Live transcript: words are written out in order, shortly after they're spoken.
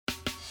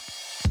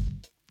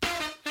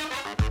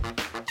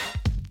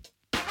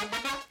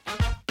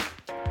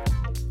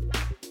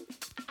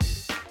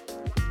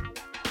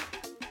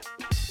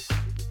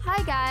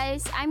Hi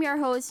guys, I'm your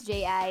host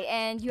JI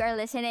and you are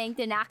listening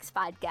to Nax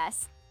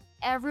Podcast.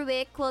 Every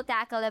week we'll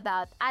tackle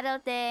about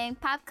adulting,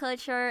 pop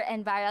culture,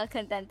 and viral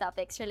content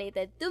topics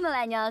related to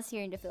millennials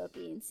here in the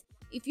Philippines.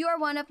 If you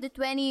are one of the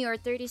 20 or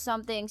 30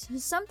 somethings who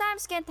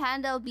sometimes can't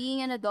handle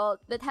being an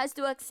adult but has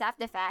to accept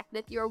the fact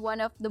that you're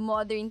one of the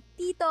modern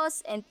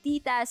titos and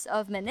titas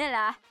of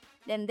Manila,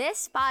 then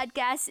this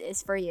podcast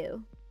is for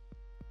you.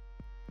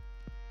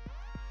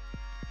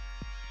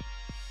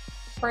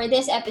 For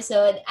this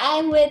episode,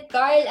 I'm with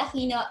Carl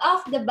Aquino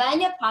of the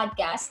Banya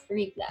Podcast,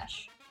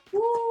 Reflash.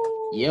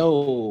 Woo! Yo!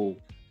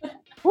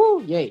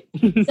 Woo! Yay!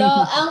 So,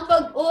 ang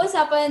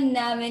pag-uusapan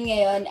namin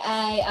ngayon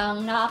ay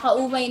ang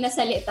nakakaumay na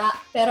salita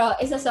pero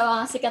isa sa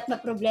mga sikat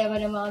na problema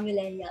ng mga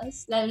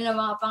millennials, lalo na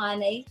mga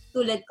panganay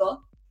tulad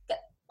ko.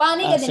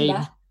 Panganay ka din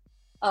ba?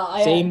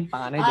 Oh, same,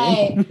 panganay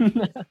din.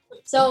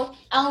 So,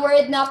 ang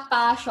word na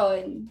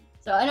passion.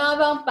 So, ano nga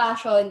ba ang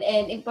passion?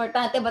 And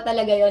importante ba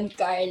talaga yon,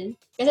 Carl?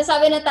 Kasi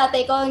sabi ng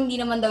tatay ko, hindi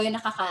naman daw yun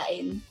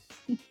nakakain.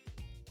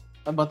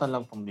 Aba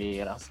lang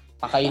pambira.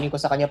 Pakainin ko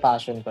sa kanya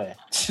passion ko eh.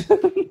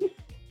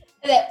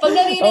 Hindi, pag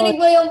naririnig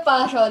mo yung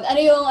passion, ano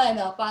yung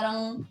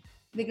parang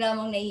bigla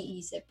mong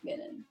naiisip,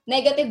 ganun.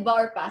 Negative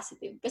ba or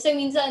positive? Kasi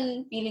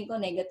minsan, feeling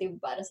ko negative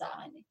para sa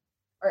akin eh.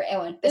 Or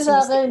ewan,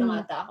 pessimistic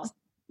na ata ako.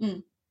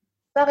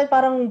 Sa akin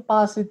parang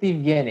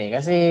positive yan eh.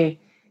 Kasi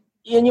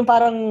yun yung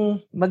parang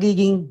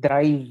magiging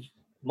drive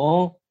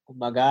mo,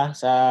 kumbaga,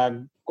 sa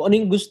kung ano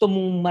yung gusto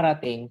mong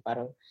marating,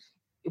 parang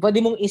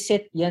pwede mong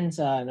iset yan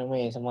sa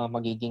sa mga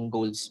magiging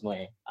goals mo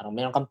eh. Parang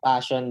meron kang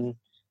passion.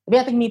 Sabi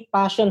natin may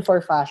passion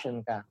for fashion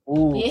ka.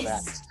 Yes.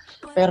 Brands.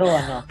 Pero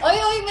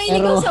Oy, may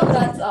hindi ko sa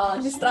brands.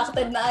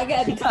 Distracted na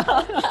agad.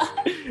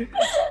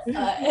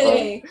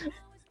 Anyway.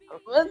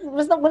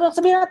 Basta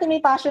sabihin natin may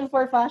passion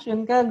for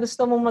fashion ka,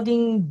 gusto mong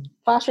maging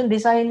fashion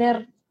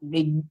designer,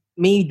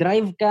 may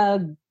drive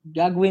ka,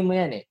 gagawin mo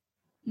yan eh.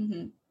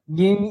 Mm-hmm.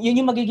 Yun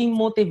yung magiging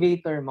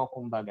motivator mo,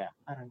 kumbaga.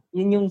 Parang,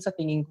 yun yung sa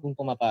tingin kong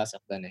pumapasok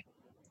doon eh.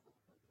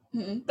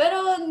 Mm-hmm. Pero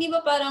hindi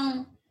ba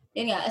parang,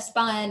 yun nga, as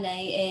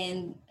panganay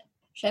and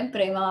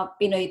syempre, mga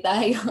Pinoy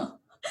tayo.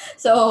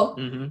 So,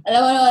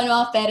 alam mo naman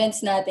mga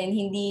parents natin,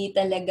 hindi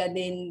talaga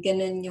din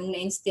ganun yung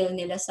na-instill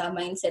nila sa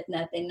mindset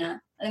natin na,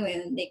 alam mo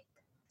yun, like,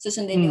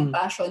 susundin yung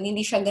passion.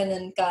 Hindi siya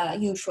ganun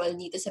ka-usual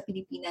dito sa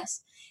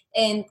Pilipinas.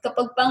 And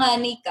kapag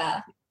panganay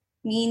ka,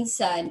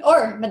 minsan,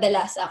 or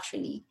madalas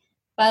actually,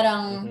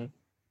 parang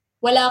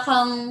wala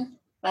kang,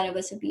 paano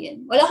ba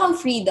sabihin? Wala kang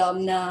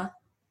freedom na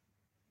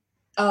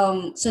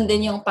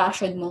sundin yung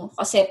passion mo.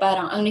 Kasi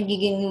parang ang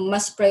nagiging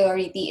mas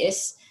priority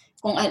is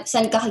kung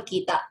saan ka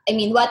kikita. I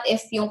mean, what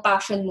if yung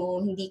passion mo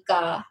hindi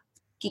ka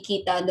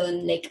kikita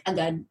doon like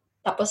agad?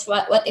 Tapos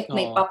what if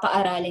may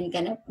papaaralin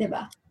ka na, di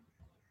ba?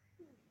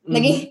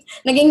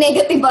 Naging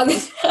negative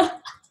agad.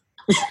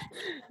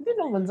 Hindi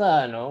naman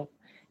sa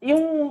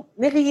yung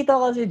nakikita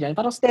ko kasi dyan,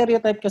 parang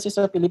stereotype kasi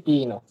sa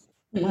Pilipino.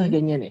 Mga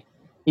ganyan eh.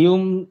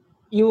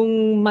 Yung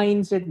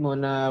mindset mo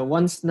na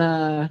once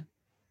na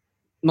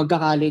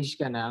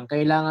magka-college ka na, ang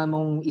kailangan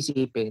mong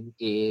isipin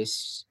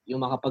is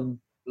yung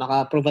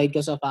maka-provide ka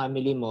sa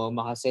family mo,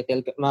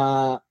 makasettle ka,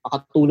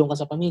 makatulong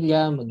ka sa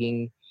pamilya,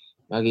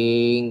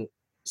 maging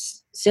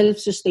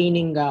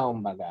self-sustaining ka,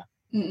 kumbaga.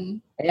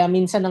 Kaya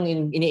minsan ang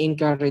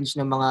ini-encourage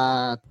ng mga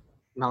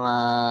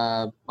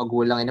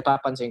magulang,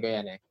 napapansin ko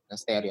yan na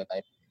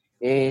stereotype,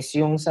 is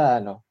yung sa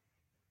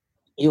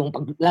yung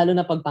lalo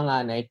na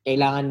pagpanganay,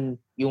 kailangan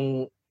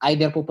yung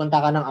either pupunta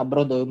ka ng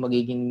abroad o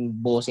magiging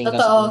bossing ka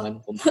sa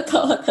kung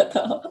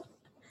Totoo.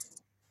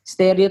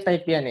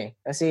 Stereotype yan eh.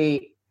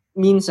 Kasi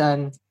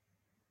minsan,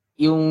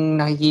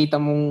 yung nakikita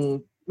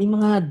mong may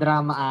mga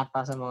drama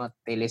ata sa mga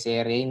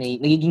teleserye,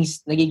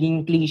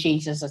 nagiging cliche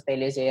sa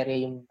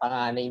teleserye yung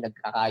panganay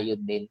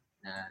nagkakayod din.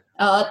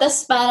 Oo,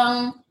 tas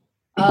parang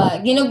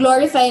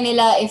gino-glorify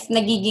nila if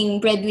nagiging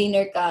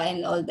breadwinner ka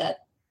and all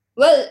that.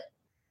 Well,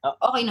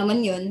 okay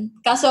naman yun.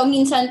 Kaso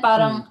minsan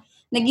parang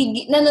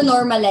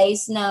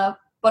nanonormalize na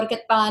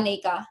porket panganay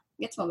ka.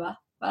 Gets mo ba?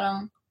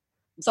 Parang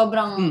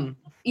sobrang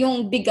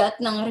yung bigat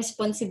ng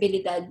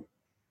responsibilidad.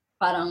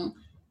 Parang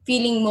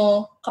feeling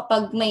mo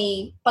pag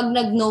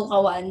nag-no ka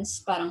once,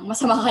 parang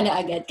masama ka na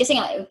agad.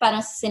 Kasi nga, parang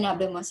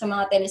sinabi mo sa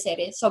mga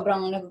teleserye,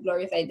 sobrang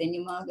nag-glorify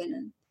din yung mga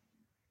ganun.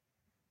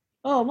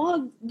 Mga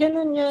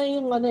ganun niya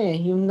yung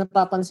yung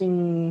napapansing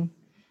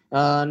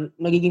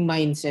nagiging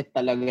mindset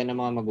talaga ng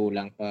mga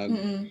magulang pag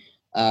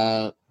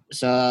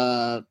sa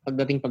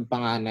pagdating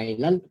pagpanganay.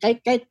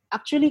 Kahit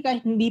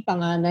hindi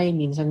panganay,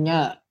 minsan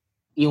nga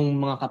yung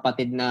mga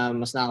kapatid na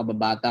mas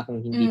nakababata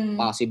kung hindi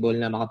possible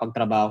na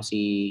makapagtrabaho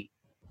si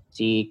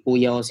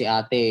kuya o si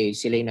ate,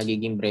 sila yung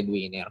nagiging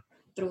breadwinner.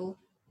 True.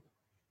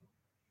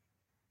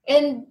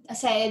 And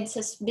aside sa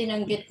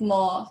binanggit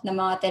mo na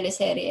mga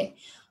teleserye,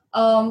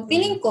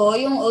 feeling ko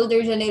yung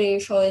older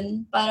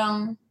generation,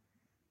 parang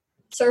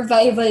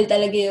survival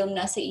talaga yung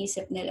nasa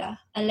isip nila.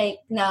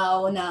 Unlike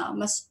now na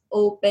mas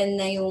open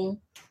na yung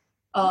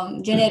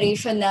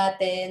generation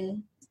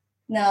natin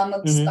na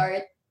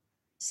mag-start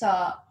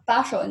sa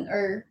passion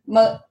or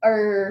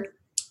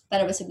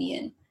paano ba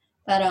sabihin?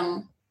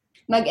 Parang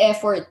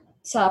mag-effort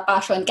sa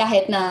passion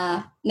kahit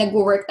na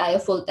nag-work tayo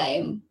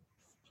full-time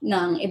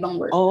ng ibang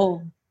work.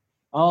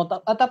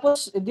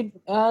 Tapos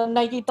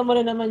nakikita mo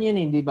rin naman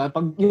yun, di ba?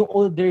 Pag yung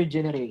older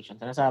generation,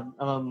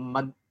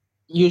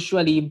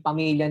 usually yung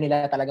pamilya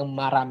nila talagang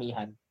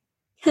maramihan.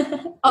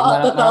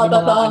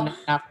 Totoo.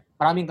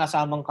 Maraming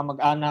kasamang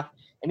kamag-anak.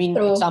 I mean,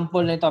 True.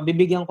 example nito,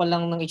 bibigyan ko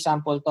lang ng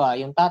example to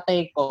yung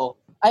tatay ko,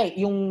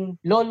 yung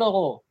lolo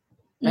ko,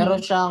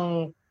 meron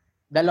siyang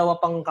 2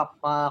 pang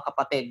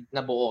kapatid na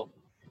buo.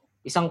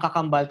 Isang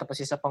kakambal, tapos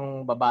isa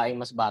pang babaeng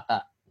mas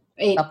bata.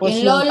 Wait, tapos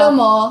yung lolo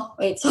mo,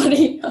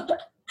 sorry.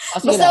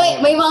 Basta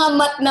may mga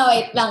mat na,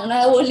 wait lang,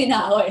 nahuli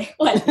na ako eh.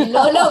 Yung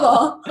lolo mo,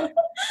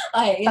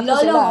 yung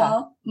lolo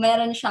mo,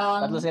 meron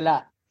siyang... 3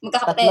 sila.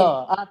 Magkakapatid.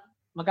 3. At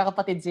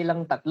magkakapatid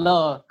silang 3.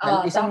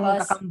 Isang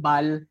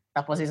kakambal,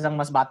 tapos isang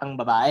mas batang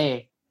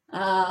babae.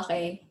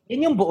 Okay.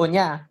 Yun yung buo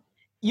niya.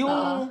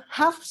 Yung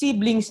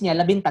half-siblings niya,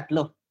 13.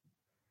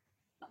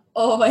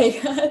 Oh my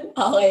God.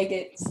 Okay,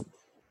 gets.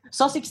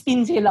 So,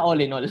 16 sila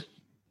all in all.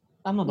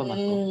 Tama ba, Matt?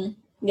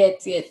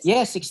 Gets.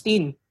 Yes,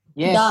 16.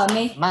 Yes.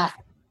 Dami. Math.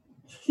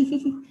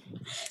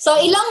 So,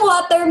 ilang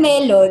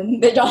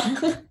watermelon?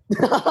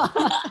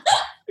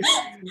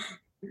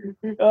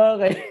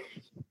 Okay.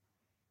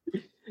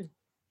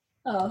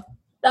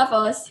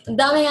 Tapos, ang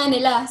dami nga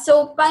nila.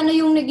 So, paano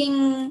yung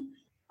naging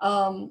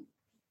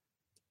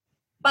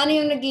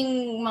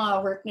mga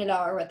work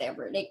nila or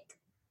whatever? Like,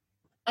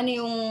 ano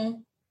yung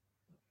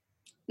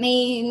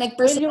may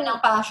nag-pursue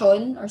ng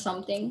passion or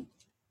something?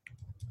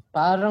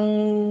 Parang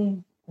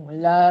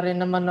wala rin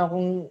naman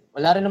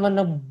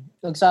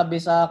nagsabi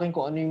sa akin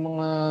kung ano yung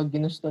mga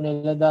ginusto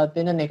nila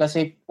dati nun eh.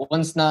 Kasi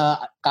once na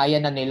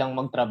kaya na nilang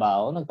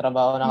nagtrabaho na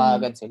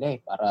kaagad sila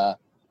eh. Para,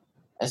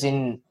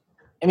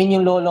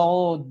 yung lolo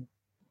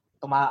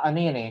ko,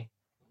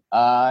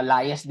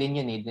 layas din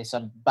yun eh.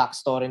 Sa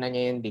backstory na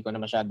niya yun, hindi ko na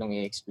masyadong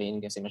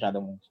i-explain kasi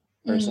masyadong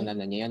personal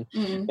na niya yun.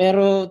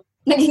 Pero,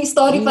 naging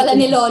story pala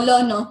ni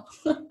Lolo, no?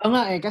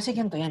 Kasi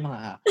ganito yan,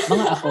 mga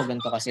ako,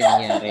 ganito kasi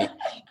nangyari.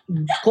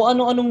 Kung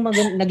ano-anong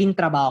naging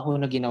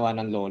trabaho na ginawa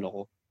ng lolo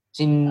ko.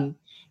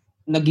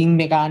 Naging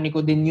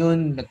mekaniko din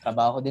yun,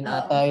 nagtrabaho din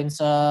ata yun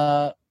sa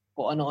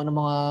kung ano-ano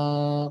mga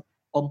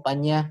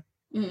kumpanya.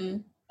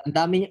 Ang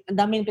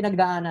dami yung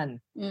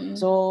pinagdaanan.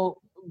 So,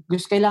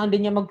 kailangan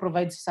din niya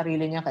mag-provide sa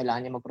sarili niya,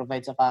 kailangan niya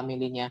mag-provide sa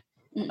family niya.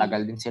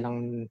 Tagal din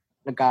silang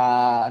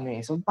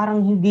So,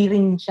 parang hindi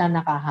rin siya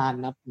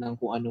nakahanap ng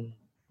kung anong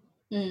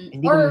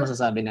hindi ko rin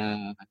masasabi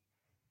na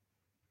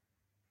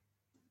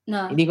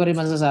hindi ko rin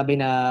masasabi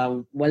na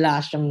wala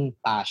siyang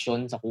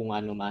passion sa kung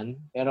ano man.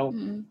 Pero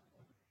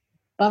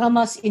baka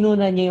mas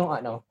inuna niya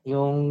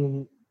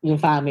yung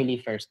family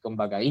first,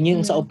 kumbaga. Yun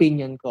yung sa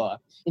opinion ko.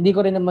 Hindi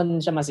ko rin naman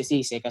siya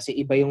masisisi kasi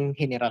iba yung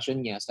henerasyon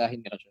niya sa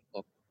henerasyon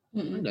ko.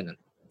 Ganun.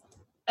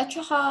 At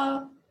saka,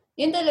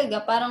 yun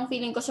talaga, parang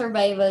feeling ko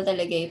survival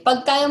talaga eh.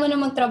 Pag kaya mo na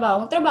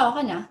magtrabaho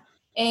ka na.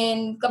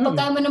 And kapag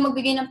kaya mo na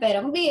magbigay ng pera,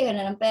 magbigay ka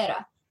na ng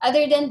pera.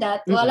 Other than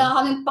that, wala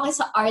kaming pake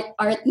sa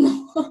art mo.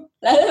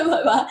 Lalo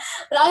ba?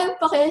 Wala kaming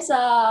pake sa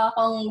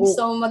kung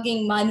gusto mong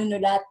maging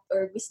manunulat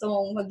or gusto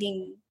mong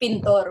maging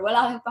pintor.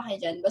 Wala kaming pake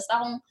dyan. Basta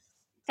kung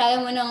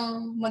kaya mo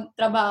nang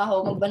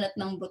magtrabaho, magbanat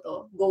ng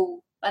buto, go.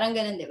 Parang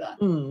ganun, di ba?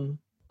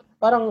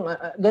 Parang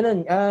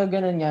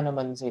ganun nga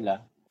naman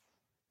sila.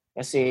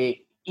 Kasi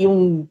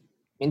yung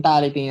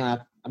mentality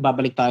nga,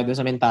 babalik tayo doon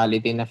sa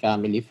mentality na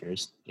family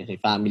first. Kasi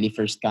family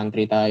first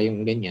country tayo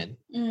yung ganyan.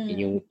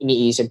 Yung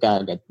iniisip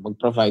ka agad,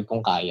 mag-provide kung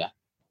kaya.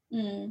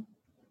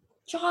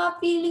 Tsaka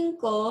feeling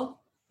ko,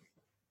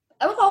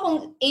 ewan ko kung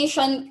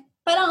Asian,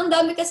 parang ang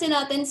dami kasi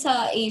natin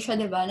sa Asia,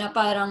 di ba, na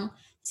parang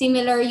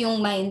similar yung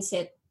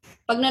mindset.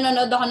 Pag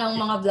nanonood ako ng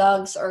mga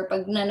vlogs or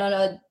pag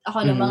nanonood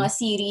ako ng mga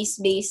series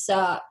based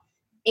sa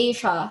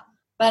Asia,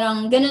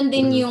 parang ganun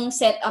din yung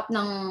setup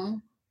ng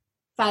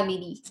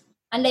family.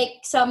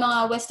 Unlike sa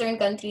mga Western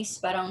countries,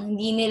 parang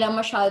hindi nila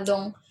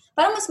masyadong,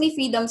 parang mas may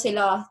freedom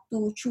sila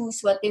to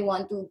choose what they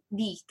want to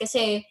be.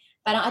 Kasi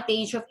parang at the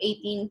age of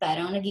 18,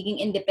 parang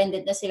nagiging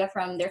independent na sila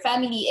from their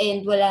family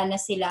and wala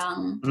na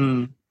silang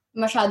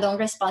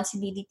masyadong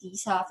responsibility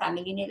sa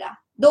family nila.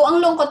 Though ang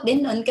lungkot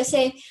din nun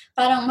kasi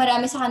parang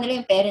marami sa kanila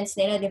yung parents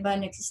nila, di ba,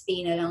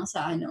 nagsistay na lang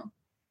sa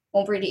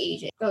home for the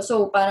aged.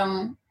 So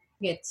parang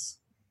gets.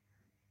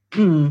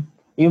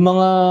 Yung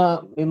mga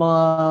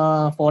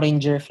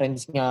foreigner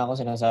friends nga ako,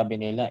 sinasabi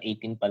nila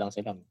 18 pa lang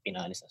sila,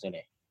 pinalis na sila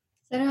eh.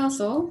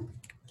 Seryoso?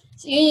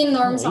 So, yun yung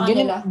norm sa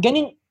kanila?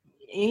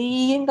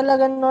 Yun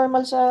talaga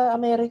normal sa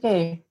Amerika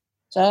eh.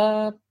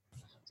 Sa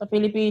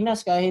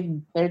Pilipinas, kahit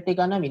 30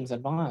 ka na,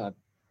 minsan pa nga,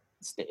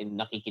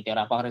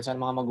 nakikitira pa rin sa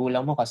mga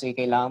magulang mo kasi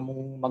kailangan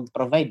mong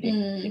mag-provide eh.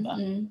 Diba?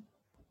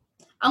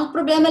 Ang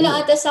problema lang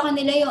ata sa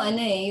kanila yung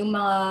yung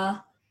mga,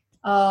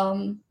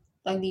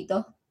 tag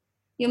dito,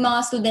 yung mga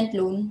student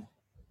loan.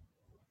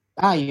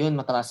 Yun,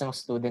 mataas yung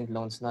student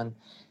loans nun.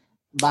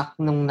 Back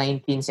nung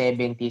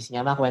 1970s niya,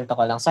 makwento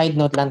ko lang. Side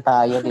note lang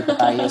tayo, dito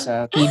tayo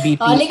sa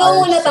TBP. Liko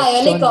muna tayo,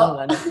 liko.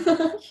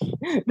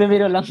 Dami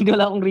lang,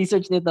 wala akong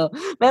research nito.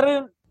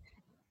 Pero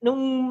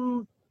nung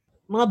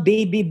mga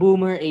baby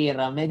boomer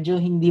era, medyo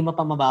hindi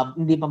pa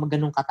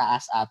ganun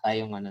kataas ata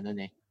yung ano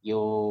nun eh.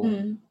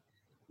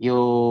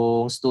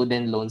 Yung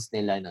student loans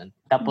nila nun.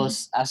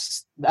 Tapos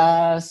as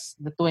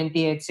the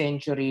 20th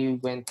century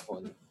went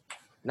on,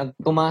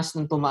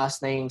 tumaas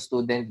na yung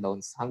student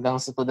loans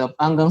hanggang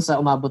sa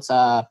umabot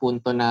sa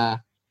punto na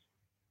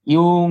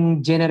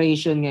yung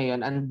generation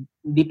ngayon,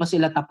 hindi pa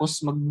sila tapos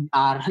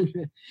mag-aral.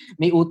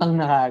 May utang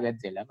na kaagad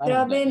sila.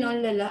 Grabe, no?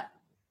 Lala.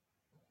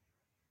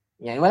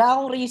 Yan. Wala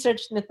akong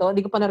research nito.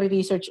 Hindi ko pa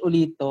na-research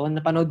ulit to.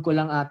 Napanood ko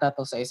lang ata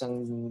to sa isang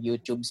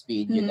YouTube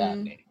video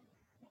dati.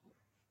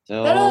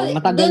 So, pero,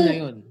 matagal na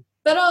yun.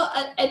 Pero,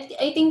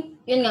 I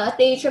think, yun nga, at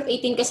the age of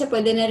 18 kasi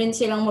pwede na rin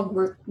silang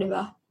mag-work, di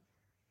ba?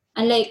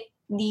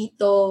 Unlike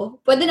dito,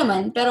 pwede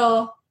naman,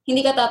 pero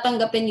hindi ka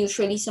tatanggapin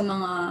usually sa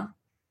mga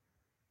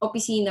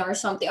opisina or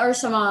something, or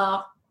sa mga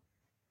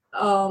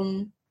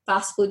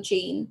fast food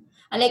chain.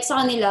 Unlike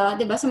sa kanila,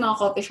 di ba, sa mga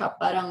coffee shop,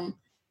 parang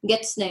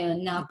gets na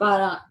yun na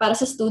para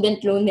sa student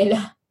loan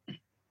nila.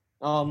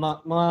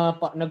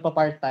 Mga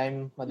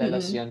nagpa-part-time,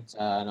 madalas yan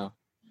sa ano.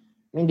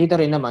 Dito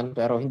rin naman,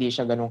 pero hindi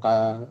siya ganun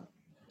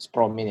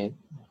ka-prominent.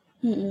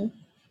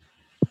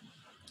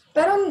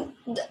 Pero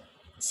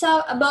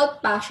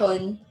about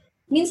passion,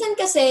 minsan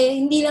kasi,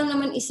 hindi lang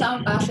naman isa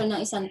ang passion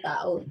ng isang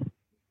tao.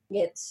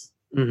 Gets?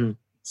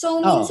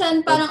 So,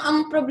 minsan, parang ang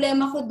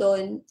problema ko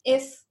doon,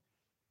 if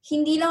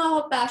hindi lang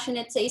ako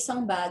passionate sa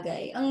isang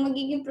bagay, ang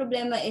magiging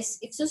problema is,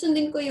 if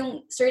susundin ko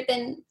yung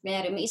certain, may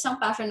isang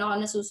passion ako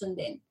na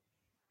susundin,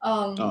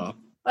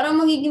 parang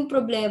magiging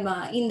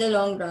problema in the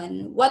long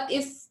run. What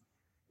if,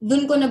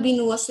 dun ko na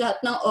binuwas lahat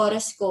ng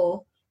oras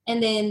ko,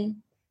 and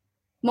then,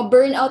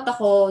 ma-burnout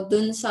ako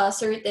dun sa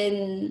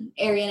certain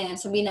area na yan.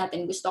 Sabihin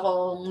natin, gusto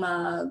kong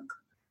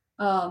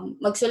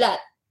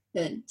magsulat.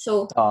 Dun.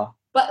 So,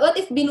 but what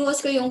if binuwas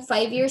ko yung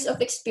 5 years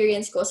of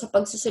experience ko sa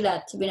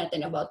pagsusulat? Sabihin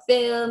natin about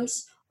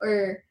films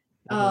or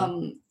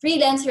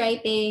freelance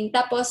writing.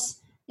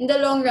 Tapos, in the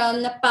long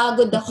run,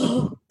 napagod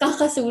ako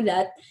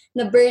kakasulat,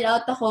 na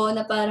burnout ako,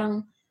 na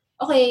parang,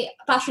 okay,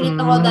 passionate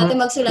ako dati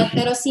magsulat,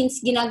 pero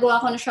since ginagawa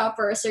ko na siya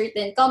for a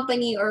certain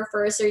company or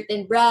for a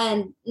certain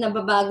brand,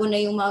 nababago na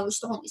yung mga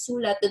gusto kong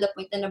isulat to the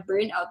point na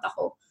na-burnout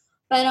ako.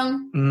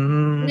 Parang,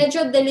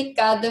 medyo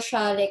delikado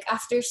siya. Like,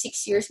 after 6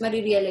 years,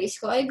 marirealize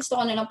ko, ay, gusto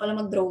ko na lang pala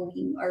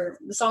mag-drawing or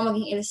gusto ko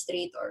maging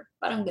illustrator.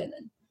 Parang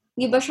ganun.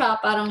 Hindi ba siya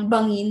parang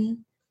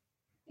bangin?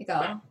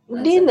 Ikaw?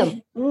 Hindi na.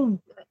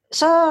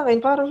 Sa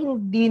akin, parang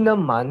hindi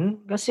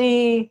naman.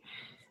 Kasi,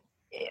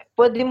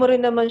 pwede mo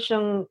rin naman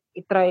siyang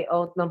i-try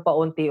out ng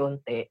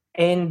paunti-unti.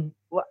 And,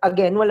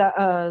 again,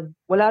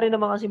 wala rin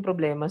naman kasing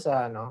problema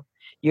sa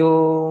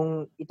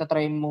yung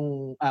itatry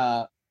mong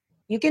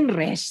you can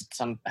rest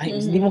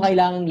sometimes. Hindi mo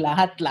kailangan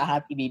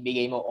lahat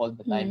ibibigay mo all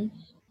the time.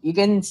 You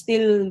can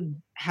still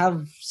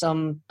have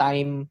some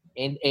time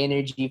and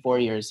energy for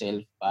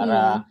yourself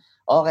para,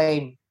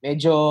 okay,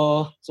 medyo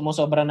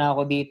sumusobra na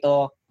ako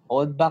dito,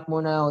 hold back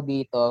muna ako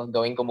dito,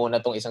 gawin ko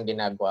muna tong isang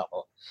ginagawa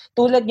ko.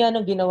 Tulad nga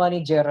ng ginawa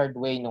ni Gerard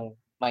Way nung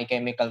My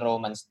Chemical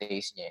Romance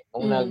days niya.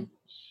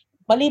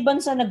 Maliban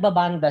sa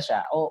nagbabanda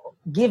siya,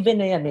 given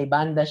na yan, may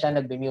banda siya,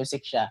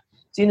 nagbe-music siya,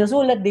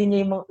 sinusulat din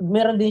niya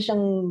meron din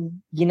siyang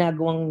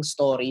ginagawang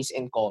stories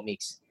and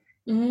comics.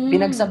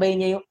 Pinagsabay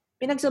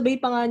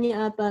pa nga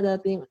niya ata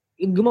dati,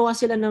 gumawa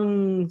sila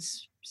ng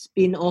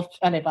spin-off,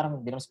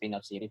 parang hindi ng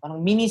spin-off series,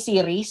 parang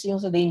mini-series yung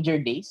sa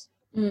Danger Days,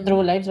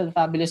 True Lives of the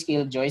Fabulous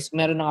Killjoys.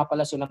 Meron na nga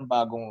pala silang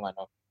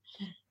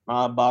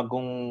mga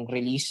bagong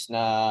release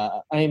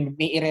may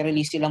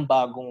i-release silang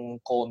bagong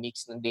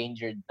comics ng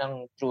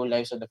True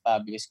Lives of the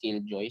Fabulous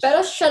Killjoys.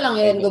 Pero siya lang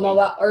yun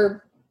gumawa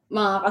or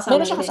mga kasama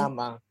meron siya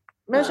kasama.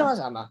 Meron siya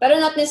kasama. Pero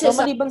not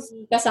necessarily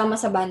kasama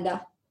sa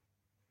banda.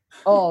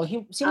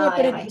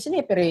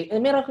 Sineperate.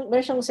 Meron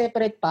siyang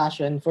separate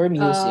passion for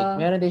music.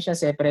 Meron din siyang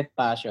separate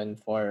passion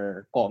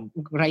for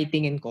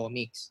writing and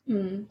comics.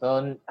 So,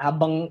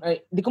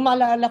 di ko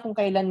maalala kung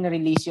kailan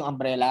na-release yung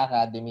Umbrella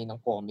Academy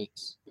ng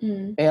comics.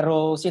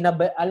 Pero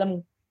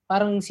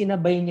parang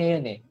sinabay niya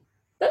yun eh.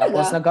 Talaga?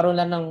 Tapos nagkaroon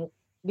lang ng,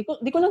 di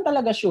ko lang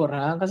talaga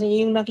sure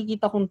kasi yung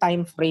nakikita kong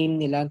time frame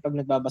nila pag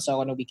nagbabasa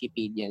ako ng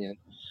Wikipedia yun.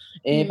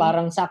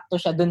 Parang sakto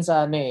siya dun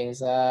sa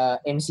sa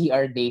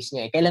MCR days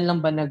niya. Kailan lang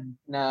ba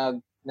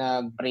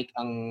nag-break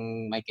ang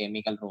My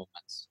Chemical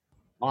Romance?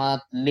 Mga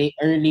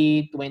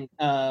early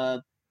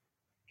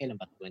kailan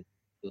ba?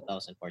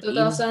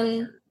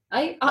 2014?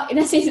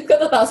 Nasisip ko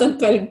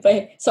 2012 pa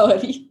eh.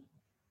 Sorry.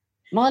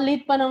 Mga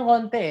late pa ng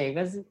konti eh.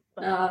 Kasi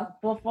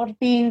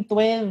 14,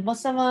 12,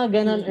 basta mga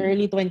ganun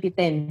early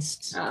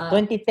 2010s.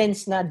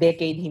 2010s na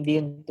decade, hindi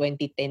yung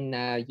 2010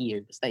 na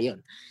year. Basta yun.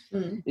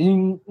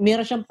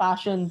 Meron siyang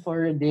passion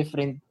for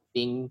different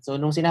things. So,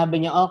 nung sinabi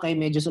niya, okay,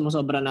 medyo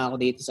sumusobra na ako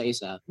dito sa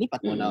isa,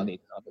 lipat muna ako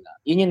dito.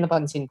 Yun yung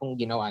napansin kong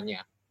ginawa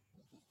niya.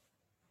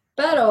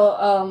 Pero,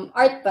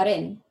 art pa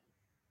rin.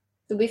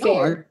 To be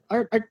fair.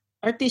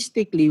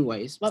 Artistically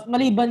wise.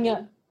 Maliban nga,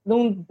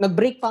 nung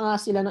nag-break pa nga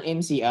sila ng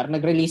MCR,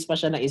 nag-release pa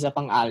siya ng isa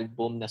pang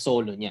album na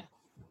solo niya.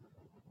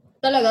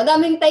 Talaga?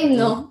 Daming time,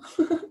 no?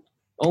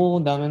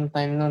 Daming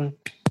time nun.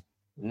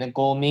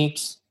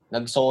 nag-comics,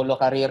 nag-solo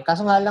career.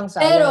 Kaso nga lang,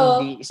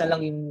 sayang, isa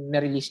lang yung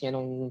na-release niya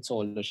nung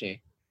solo siya.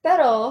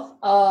 Pero,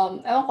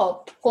 ewan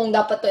ko, kung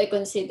dapat to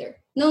i-consider.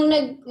 Nung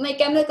may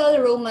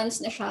Chemical Romance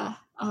na siya,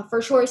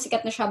 for sure,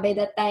 sikat na siya by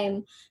that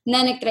time,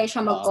 na nag-try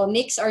siya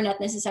mag-comics or not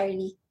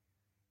necessarily?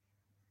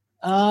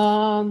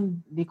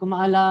 Di ko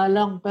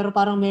maalala. Pero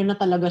parang meron na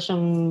talaga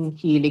siyang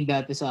hilig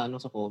dati sa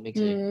comics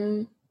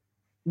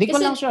Di ko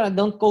lang sure.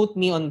 Don't quote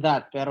me on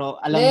that. Pero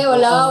alam ko.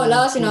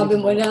 Wala. Sinabi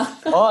mo na.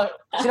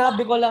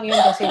 Sinabi ko lang yun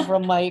kasi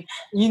from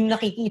yung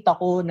nakikita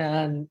ko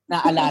na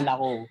naalala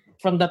ko.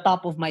 From the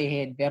top of my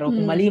head. Pero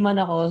kung mali man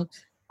ako,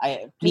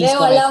 please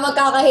correct. Wala,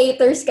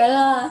 magkaka-haters ka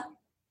na.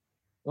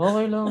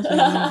 Okay lang.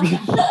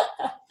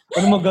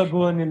 Ano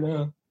magagawa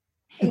nila?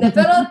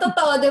 Pero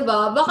totoo,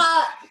 diba? Baka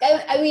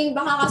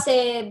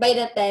kasi by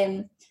that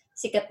time,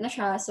 sikat na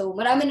siya. So,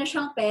 marami na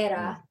siyang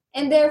pera.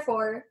 And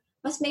therefore,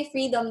 mas may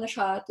freedom na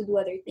siya to do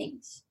other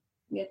things.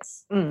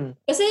 Gets?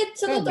 Kasi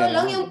sa totoo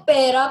lang, yung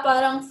pera,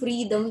 parang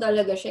freedom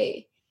talaga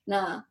siya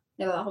Na,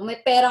 diba? Kung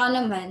may pera ka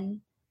naman,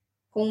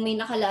 kung may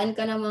nakalaan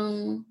ka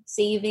namang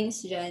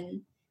savings dyan,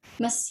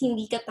 mas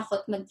hindi ka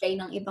takot mag-try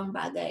ng ibang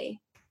bagay.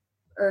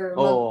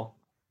 Or,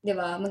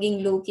 diba?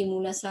 Maging low-key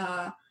muna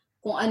sa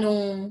kung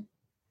anong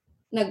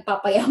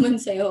nagpapayaman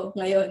sa'yo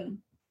ngayon.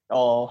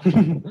 Oo.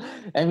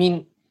 I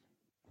mean,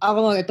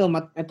 ako ito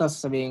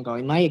sasabihin ko,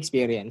 in my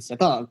experience,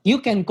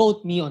 you can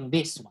quote me on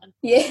this one.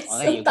 Yes,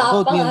 okay, you can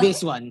quote me on this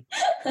one.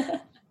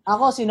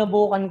 Ako,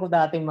 sinubukan ko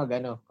dati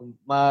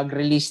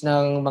mag-release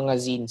ng mga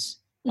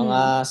zines,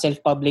 mga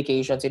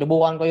self-publication.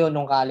 Sinubukan ko yun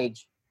nung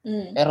college.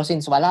 Pero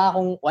since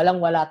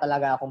walang-wala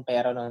talaga akong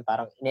pera noon,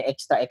 parang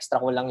ine-extra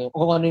ko lang yung,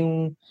 kung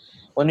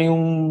ano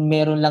yung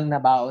meron lang na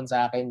baon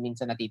sa akin,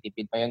 minsan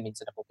natitipid pa yun,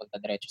 minsan napupunta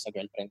diretso sa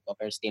girlfriend ko,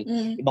 pero still,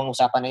 ibang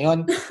usapan na yun.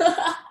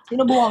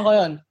 Sinubukan ko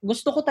yun.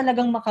 Gusto ko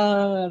talagang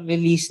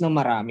maka-release ng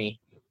marami.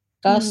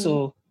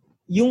 Kaso,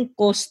 yung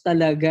cost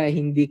talaga,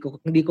 hindi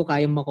ko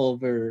kayang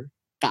ma-cover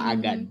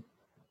kaagad.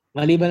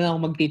 Maliban lang ako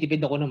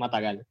magtitipid ako ng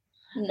matagal.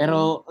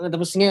 Pero,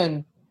 tapos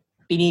ngayon,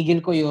 tinigil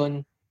ko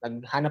yun,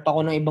 naghanap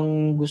ako ng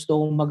ibang gusto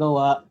kong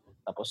magawa,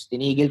 tapos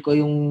tinigil ko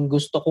yung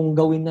gusto kong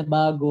gawin na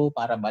bago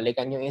para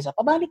balikan yung isa.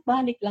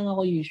 Pabalik-balik lang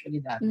ako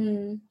usually dati.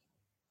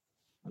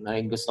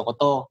 Gusto ko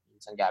to,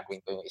 minsan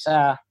gagawin ko yung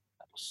isa,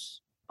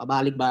 tapos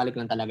pabalik-balik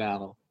lang talaga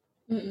ako.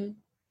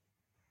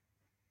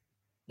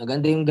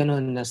 Maganda yung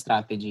ganun na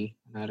strategy.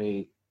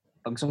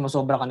 Pag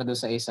sumasobra ka na doon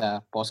sa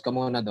isa, pause ka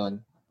muna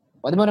doon.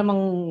 Pwede mo namang,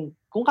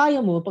 kung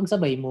kaya mo,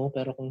 pagsabay mo,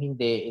 pero kung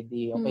hindi,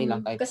 edi okay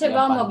lang. Kahit kasi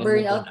baka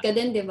ma-burnout ka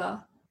din, di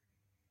ba?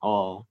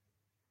 Oo.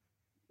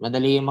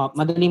 Madali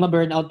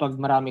ma-burnout pag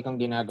marami kang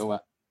ginagawa.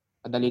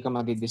 Madali ka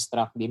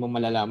madi-distract, di mo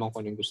malalaman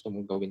kung yung gusto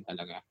mong gawin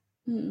talaga.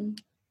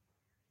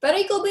 Pero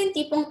ikaw ba yung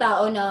tipong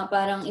tao na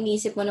parang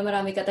iniisip mo na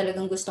marami ka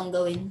talagang gustong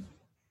gawin?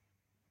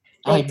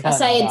 Like,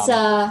 aside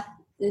sa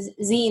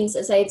zines,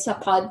 aside sa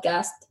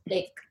podcast,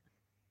 like,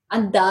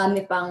 ang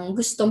dami pang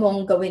gusto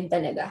mong gawin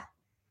talaga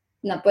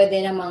na pwede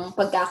namang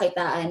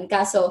pagkakitaan.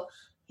 Kaso,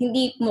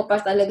 hindi mo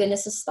pa talaga na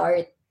sa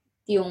start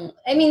yung,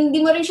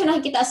 hindi mo rin siya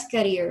nakikita as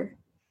career.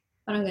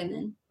 Parang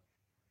ganun.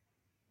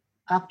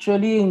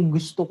 Actually, yung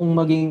gusto kong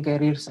maging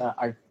career sa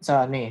art,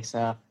 sa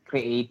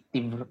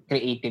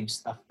creative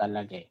stuff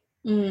talaga eh.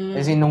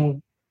 Kasi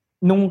nung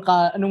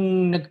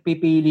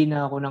nagpipili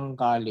na ako ng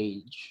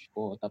college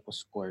ko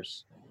tapos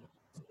course,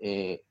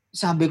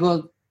 sabi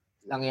ko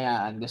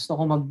gusto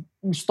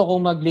ko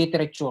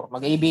mag-literature,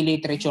 mag-AB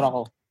literature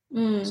ako.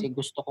 Kasi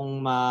gusto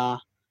kong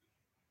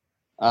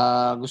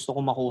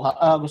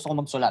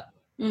magsulat.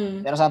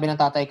 Pero sabi ng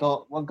tatay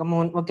ko, wag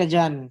ka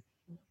diyan.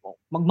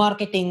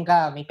 Mag-marketing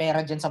ka, may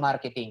pera dyan sa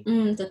marketing.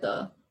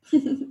 Totoo.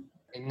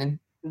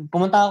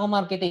 Pumunta ako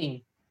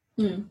marketing.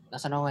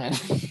 Nasaan ako ngayon?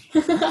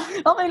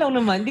 Okay lang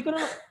naman. Hindi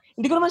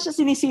ko naman siya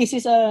sinisisi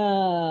sa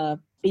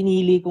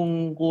pinili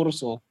kong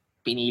kurso.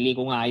 Pinili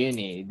ko nga yun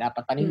eh.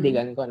 Dapat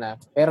panindigan ko na.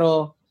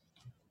 Pero,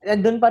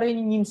 doon pa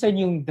rin minsan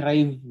yung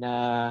drive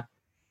na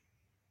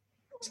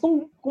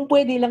kung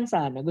pwede lang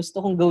sana, gusto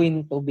kong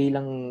gawin to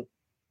bilang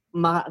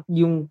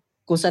yung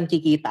kung saan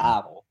kikita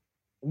ako.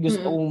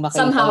 Gusto kong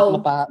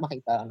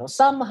makita.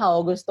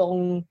 Somehow, gusto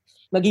kong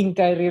maging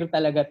career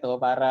talaga to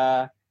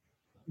para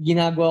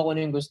ginagawa ko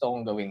na yung gusto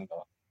kong gawin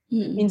to.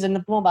 Minsan na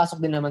pumapasok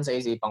din naman sa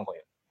isipan ko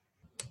yun.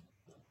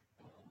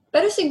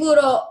 Pero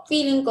siguro,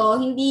 feeling ko,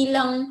 hindi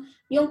lang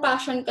yung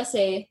passion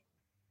kasi,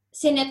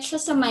 sinet siya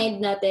sa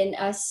mind natin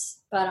as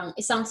parang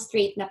isang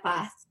straight na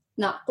path.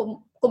 Na,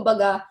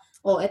 kumbaga,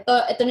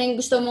 ito na yung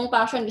gusto mong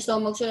passion, gusto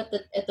mong magsulat,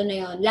 ito na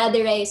yun.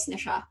 Ladderized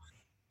na siya.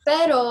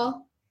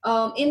 Pero,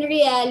 in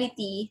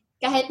reality,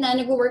 kahit na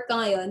nag-work ka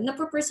ngayon,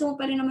 napupursue mo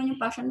pa rin naman yung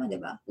passion mo, di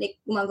ba?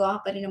 Like, gumagawa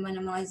ka pa rin naman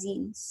ng mga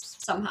zines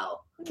somehow.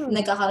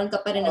 Nagkakaroon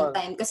ka pa rin ng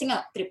time kasi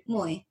nga, trip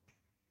mo eh.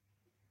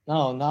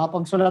 Oo,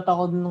 nakapagsulat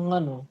ako nung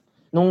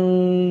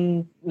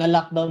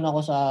na-lockdown ako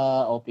sa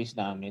office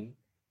namin.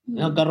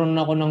 Nagkaroon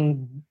ako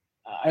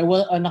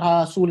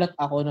nakasulat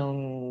ako ng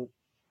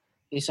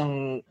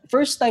isang,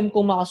 first time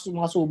ko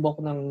makasubok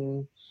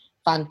ng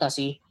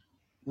fantasy.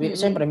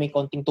 Siyempre, may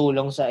konting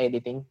tulong sa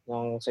editing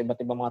sa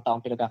iba't ibang mga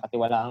taong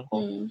pinagkakatiwalaan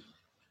ko.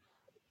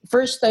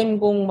 First time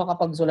kong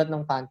makapagsulat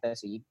ng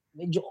fantasy,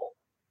 medyo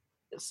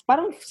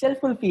parang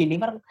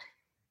self-fulfilling. Parang,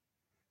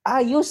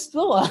 ayos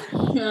to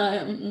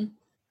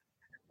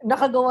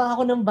Nakagawa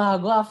ako ng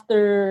bago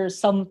after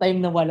some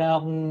time na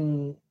wala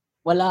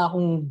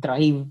akong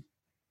drive.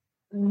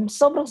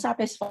 Sobrang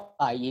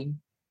satisfying.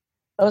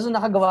 Tapos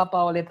nakagawa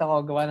pa ulit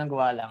ako,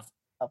 gawa lang.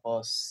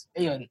 Tapos,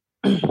 ayun,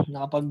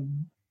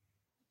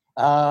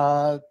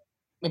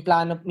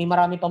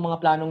 marami pang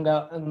mga plano,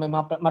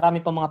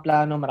 marami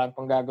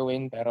pang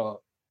gagawin,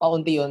 pero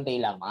paunti-unti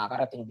lang,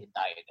 makakarating din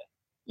tayo doon.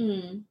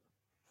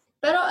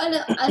 Pero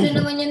ano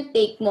naman yung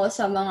take mo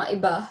sa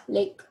mga iba?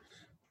 Like,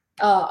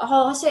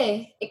 ako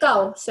kasi,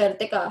 ikaw,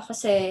 swerte ka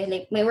kasi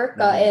like may work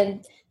ka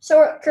and so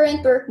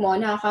current work mo,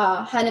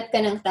 nakakahanap ka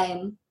ng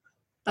time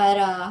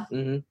para,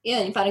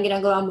 yun, parang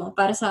ginagawa mo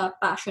para sa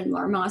passion mo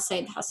or mga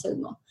side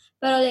hustle mo.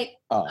 Pero like,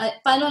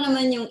 paano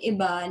naman yung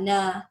iba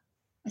na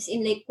as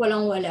in like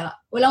walang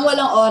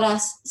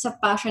oras sa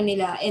passion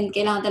nila and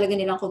kailangan talaga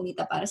nilang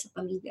kumita para sa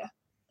pamilya.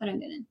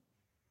 Parang ganun.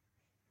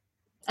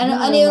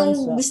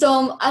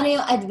 Ano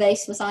yung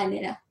advice mo sa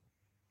kanila?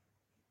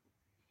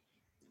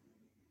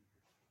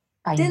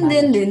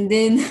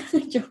 Din.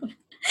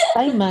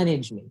 Time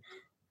management.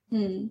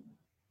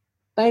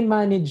 Time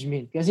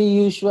management.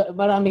 Kasi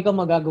marami kang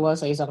magagawa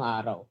sa isang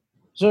araw.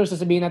 Sure,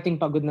 sasabihin natin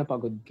pagod na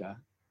pagod ka.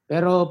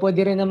 Pero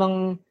pwede rin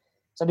namang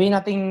sabihin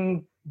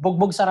natin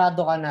bugbog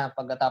sarado ka na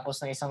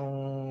pagkatapos ng isang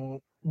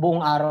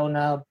buong araw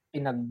na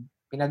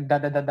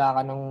pinagdadadada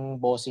ka ng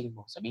bossing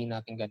mo. Sabihin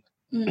natin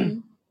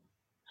gano'n.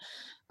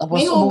 Tapos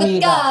may hugot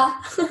ka.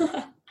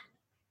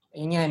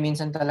 Yun nga,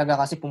 minsan talaga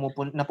kasi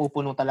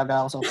napupuno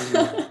talaga ako sa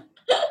opinion.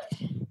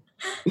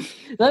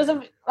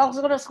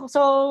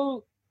 So,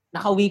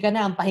 nakauwi ka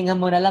na, ang pahinga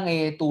mo na lang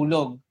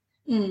tulog.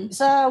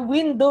 Sa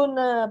window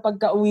na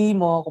pagka-uwi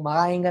mo,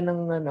 kumakain ka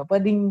ng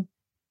pwedeng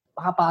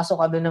makapasok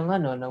ka doon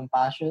ng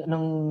passion,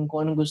 ng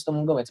kung anong gusto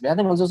mong gawin. Sabihin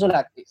natin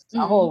magsusulat.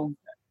 Ako,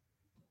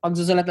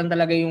 pagsusulat lang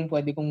talaga yung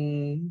pwede kong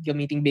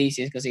gamiting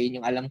basis kasi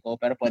yun yung alam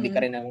ko, pero pwede ka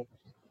rin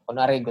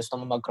kunwari gusto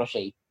mo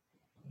mag-crochet.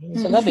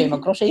 Sa gabi,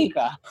 mag-crochet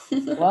ka.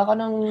 Kuha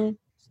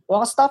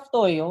ka stuffed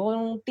toy, o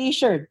yung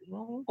t-shirt.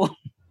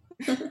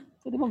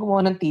 Pwede mo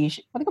gumawa ng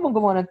t-shirt. Pwede ka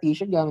gumawa ng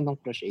t-shirt gamit ng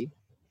crochet?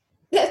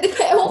 Di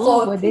ba, ewan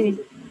ko.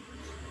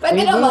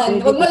 Pwede naman.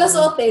 Huwag mo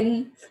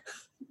lasuotin.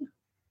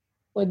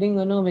 Pwedeng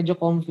medyo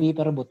comfy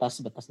pero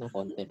butas-butas ng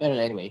konti. Pero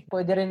anyway,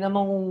 pwede rin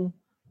namang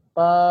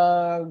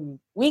pag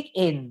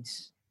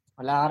weekends.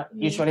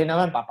 Usually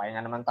naman, papahinga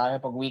naman tayo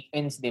pag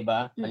weekends, di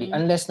ba?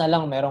 Unless na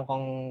lang meron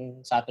kang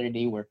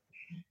Saturday work.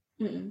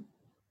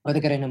 Pwede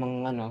ka rin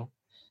namang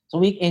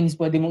so weekends,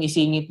 pwede mong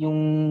isingit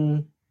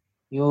yung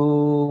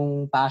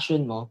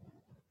passion mo.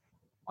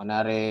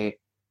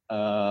 Kunwari,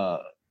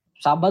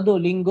 Sabado,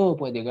 Linggo,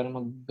 pwede ka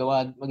rin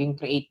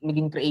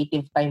maging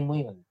creative time mo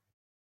yun.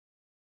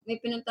 May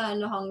pinuntahan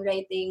akong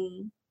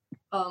writing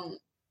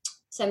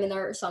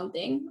seminar or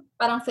something.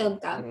 Parang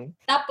film camp.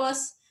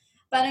 Tapos,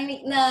 parang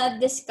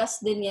na-discuss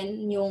din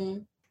yan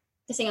yung,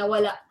 kasi nga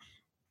wala,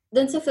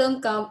 doon sa film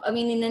camp,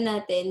 aminin na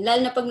natin,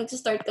 lalo na pag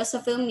nag-start ka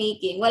sa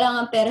filmmaking,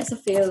 wala nga pera sa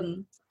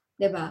film.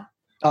 Diba?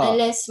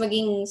 Unless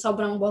maging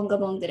sobrang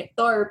bongga-bong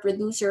director,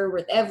 producer,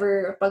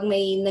 whatever, pag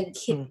may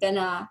nag-hit ka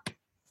na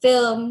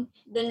film,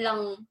 doon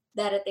lang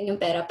darating yung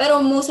pera.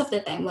 Pero most of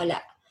the time,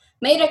 wala.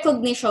 May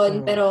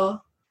recognition,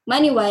 pero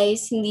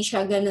money-wise, hindi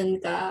siya ganun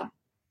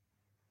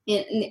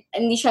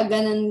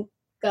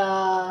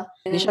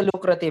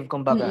lucrative,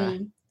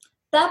 kumbaga.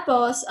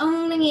 Tapos,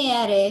 ang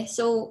nangyayari,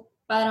 so,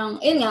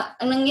 parang, yun nga,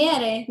 ang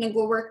nangyayari,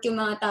 nag-work yung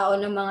mga tao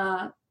ng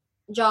mga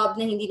job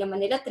na hindi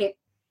naman nila trip.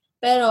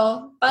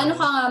 Pero, paano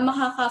ka nga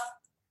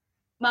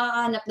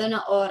makakahanap doon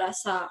ng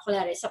oras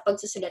kunwari, sa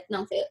pagsusulat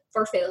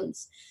for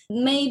films?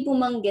 May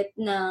bumanggit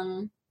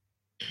ng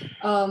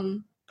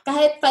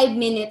kahit 5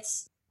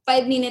 minutes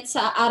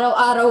sa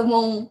araw-araw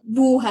mong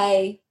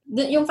buhay,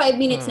 yung 5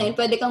 minutes na yun,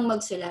 pwede kang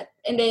magsulat.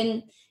 And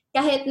then,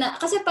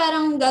 kasi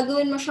parang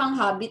gagawin mo siyang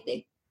habit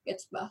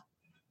Gets ba?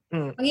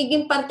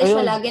 Magiging parte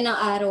siya lagi ng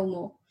araw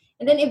mo.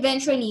 And then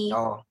eventually,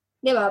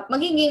 di ba,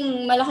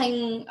 magiging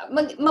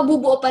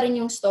mabubuo pa rin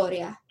yung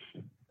storya.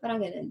 Parang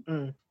ganun.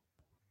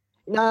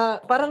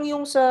 Parang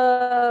yung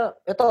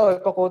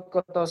iko-quote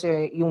ko to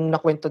yung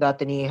nakwento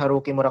dati ni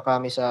Haruki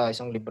Murakami sa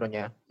isang libro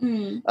niya.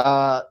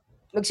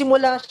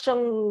 Nagsimula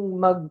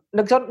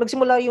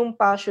yung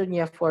passion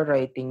niya for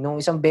writing nung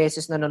isang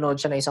beses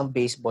nanonood siya ng isang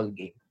baseball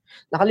game.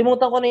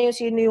 Nakalimutan ko na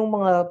sino yung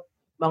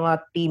mga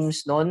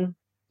teams noon.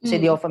 Kasi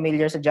di ako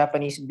familiar sa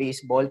Japanese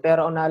baseball.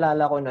 Pero ang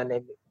naalala ko na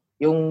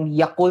yung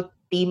Yakult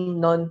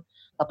team noon,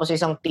 tapos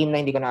isang team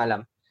na hindi ko na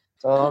alam.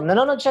 So,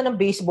 nanonood siya ng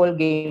baseball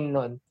game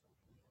noon.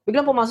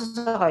 Biglang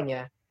pumasok sa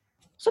kanya,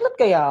 sulat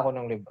kaya ako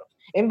ng libro.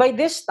 And by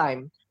this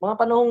time, mga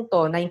panahong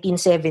to,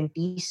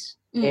 1970s,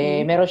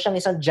 meron siyang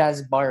isang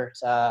jazz bar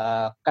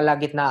sa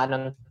kalagitnaan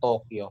ng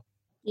Tokyo.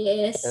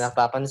 Yes.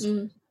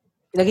 Napapansin.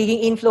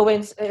 Nagiging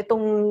influence,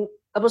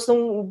 tapos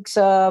nung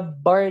sa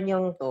bar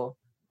niyang to,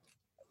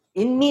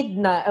 in mid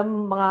na,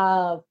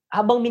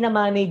 habang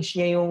minamanage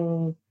niya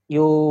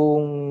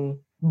yung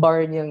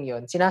bar niyang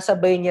yon,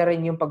 sinasabay niya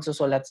rin yung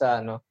pagsusulat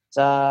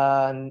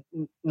sa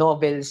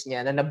novels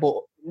niya na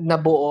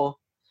nabuo.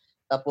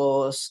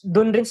 Tapos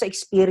doon rin sa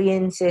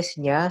experiences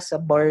niya sa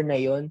bar na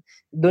yon,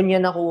 doon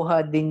niya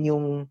nakuha din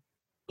yung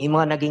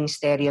mga naging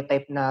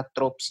stereotype na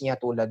tropes niya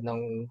tulad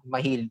ng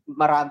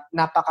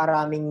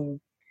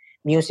napakaraming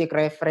music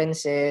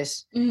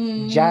references,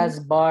 jazz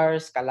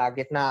bars,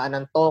 kalagitnaan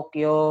ng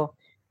Tokyo,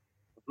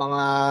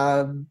 mga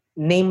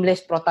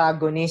nameless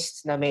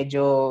protagonists na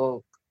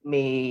medyo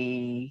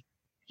may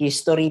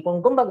history.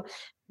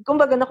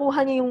 Kumbaga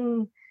nakuha niya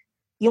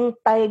yung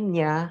time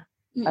niya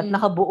at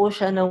nakabuo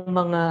siya ng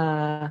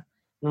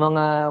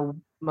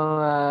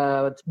mga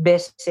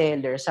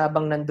bestsellers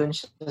habang nandun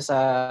siya sa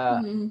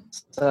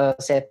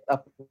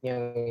setup niya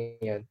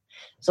yun.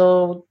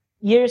 So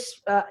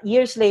years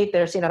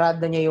later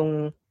sinarado niya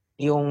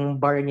yung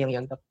bar niya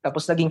yun.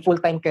 Tapos naging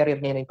full-time career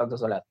niya yung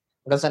pagsusulat.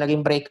 Hanggang sa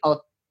naging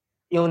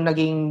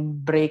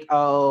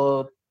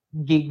breakout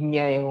gig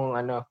niya yung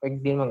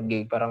hindi naman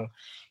gig, parang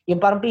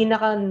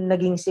pinaka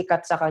naging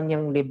sikat sa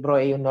kanyang libro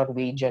ay yung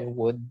Norwegian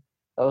Wood.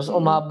 Tapos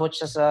umabot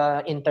siya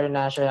sa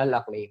international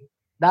acclaim.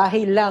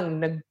 Dahil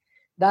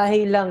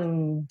lang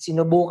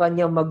sinubukan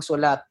niya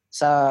magsulat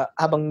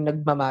habang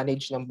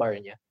nagma-manage ng bar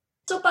niya.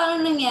 So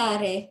parang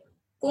nangyari,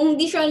 kung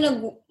hindi siya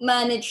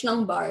nag-manage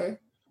ng bar,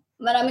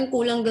 maraming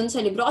kulang dun sa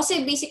libro.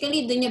 Kasi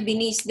basically, dun niya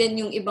binase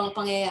din yung ibang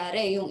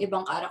pangyayari, yung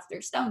ibang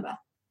characters, tama ba?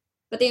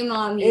 Pati yung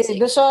mga music.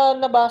 Doon sa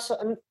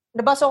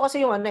nabasa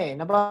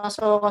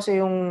ko kasi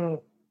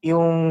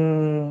yung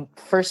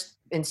first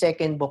and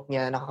second book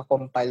niya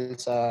nakakompile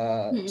sa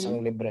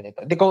isang libro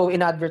nito. Hindi ko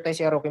ina-advertise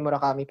si Haruki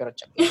Murakami, pero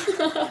check.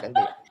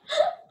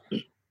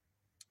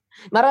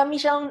 Marami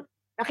siyang,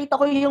 nakita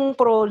ko yung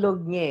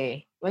prologue niya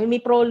eh. May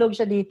prologue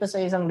siya dito sa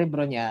isang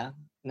libro niya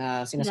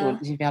na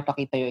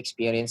pinapakita yung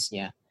experience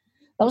niya.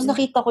 Tapos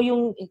nakita ko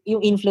yung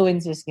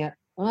influences niya.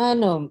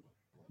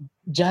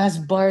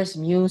 Jazz bars,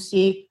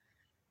 music,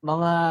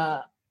 mga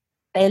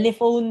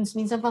telephones,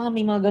 minsan pa nga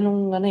may mga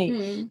ganung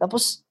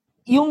Tapos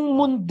yung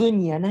mundo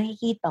niya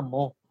nakikita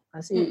mo.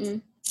 Kasi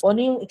ano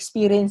yung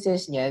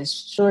experiences niya,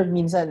 sure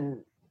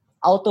minsan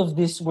out of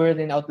this world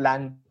and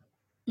outlandish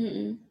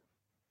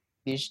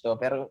to,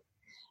 pero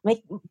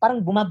may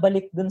parang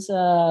bumabalik dun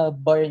sa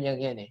bar niya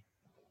yan eh.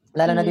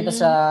 Lalo na dito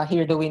sa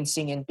Hear the Wind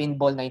Sing and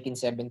Pinball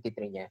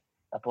 1973 niya.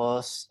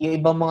 Tapos yung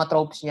ibang mga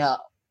tropes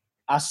niya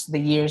as the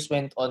years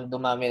went on,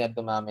 dumami na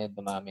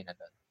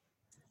doon.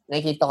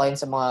 Nakikita ko yun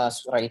sa mga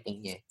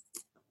writing niya.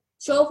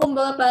 So,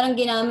 kumbaga parang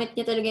ginamit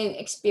niya talaga yung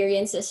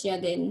experiences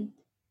niya din.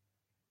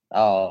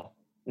 Oo.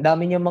 Ang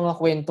dami niyang mga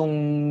kwentong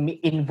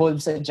involved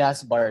sa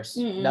jazz bars.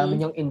 Ang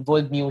dami niyang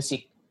involved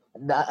music.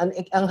 Ang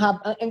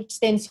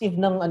extensive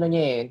ng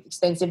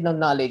extensive ng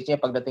knowledge niya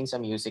pagdating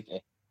sa music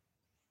eh.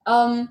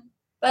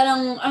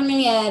 Parang ang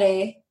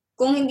nangyari,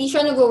 kung hindi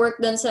siya nag-work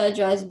doon sa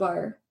jazz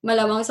bar,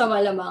 malamang sa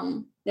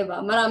malamang, 'di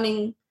ba?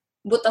 Maraming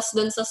butas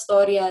doon sa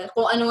storya,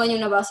 kung ano man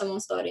yung nabasa mong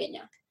storya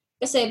niya.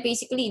 Kasi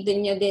basically,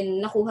 doon niya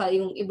din nakuha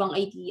yung ibang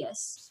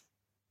ideas.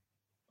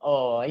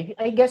 Oh,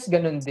 I guess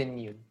ganun din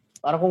yun.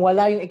 Parang kung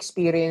wala yung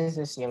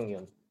experiences niyang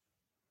yun,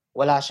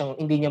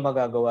 hindi niya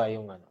magagawa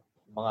yung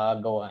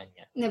mga gawa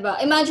niya. Diba?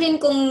 Imagine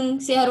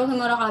kung si Haruki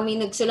Murakami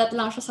nagsulat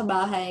lang siya sa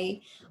bahay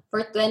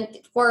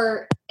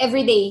for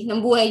everyday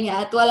ng buhay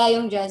niya at wala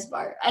yung jazz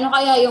bar. Ano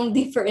kaya yung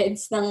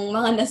difference ng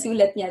mga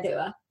nasulat niya,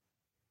 diba?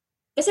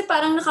 Kasi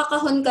parang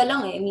nakakahon ka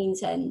lang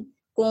minsan.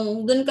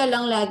 Kung doon ka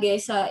lang lagi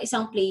sa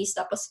isang place,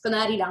 tapos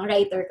kunwari lang,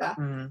 writer ka.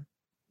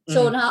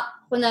 So,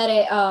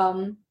 kunwari,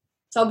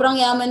 sobrang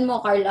yaman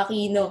mo, Carl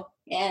Aquino.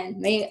 Yan.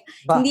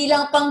 Hindi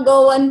lang pang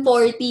go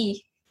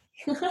 140.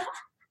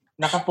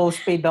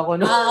 Naka-postpaid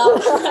ako, no?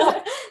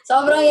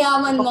 Sobrang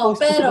yaman mo.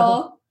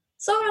 Pero,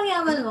 sobrang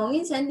yaman mo.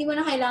 Minsan, hindi mo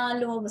na kailangan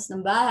lumabas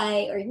ng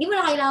bahay or hindi mo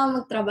na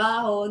kailangan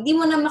magtrabaho. Hindi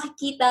mo na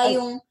makikita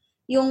yung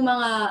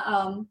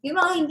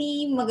mga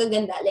hindi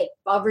magaganda, like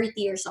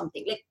poverty or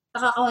something. Like,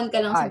 nakakahon ka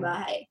lang sa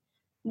bahay.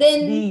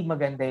 Then, hindi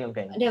maganda yung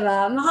ganyan.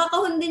 Diba?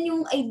 Makakahon din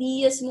yung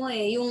ideas mo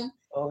eh. Yung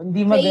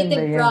hindi maganda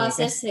creative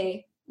process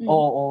eh.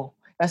 Oo.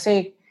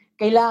 Kasi,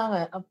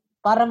 kailangan,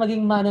 para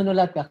maging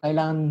manunulat ka,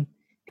 kailangan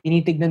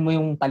tinitignan mo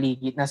yung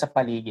nasa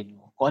paligid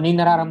mo. Kung ano yung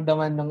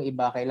nararamdaman ng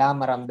iba,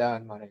 kailangan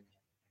maramdaman mo rin.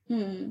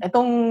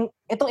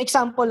 Itong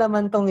example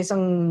naman tong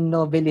isang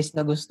novelist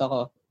na gusto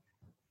ko.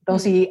 Itong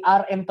si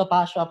R.M.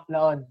 Topacio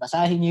Aplaon.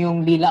 Basahin niyo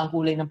yung Lila ang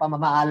kulay ng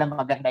pamamaalam,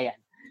 maganda yan.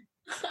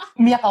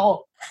 Umiyak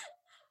ako.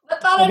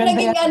 Ba't parang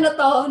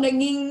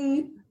naging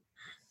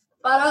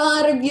parang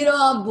mga review ng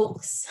mga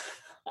books.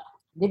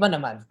 Di ba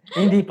naman?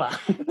 Hindi pa.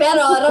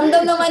 Pero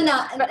ramdam naman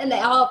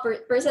ako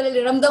personally,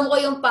 ramdam ko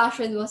yung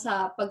passion mo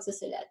sa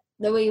pagsusulat.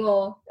 The way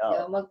mo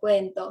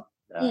magkwento.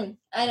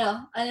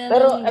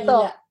 Pero ito,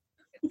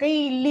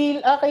 kay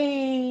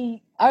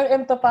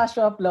R.M.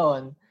 Topacio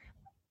Aplaon,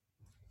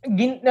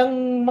 ng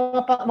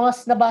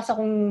mga nabasa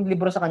kong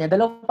libro sa kanya,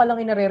 2 pa lang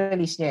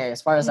inare-release niya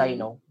as far as I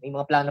know. May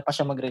mga plano pa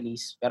siya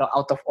mag-release, pero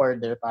out of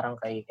order, parang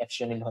kay F.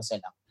 Shunil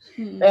Jose lang.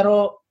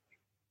 Pero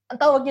ang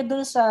tawag niya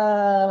dun sa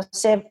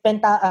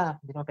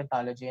hindi naman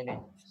pentalogy yun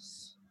eh.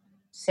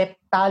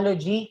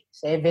 Septology,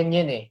 7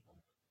 yun eh.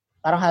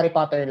 Parang Harry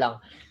Potter lang.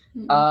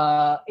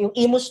 Yung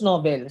Imus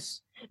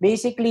novels.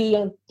 Basically,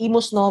 yung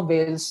Imus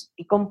novels,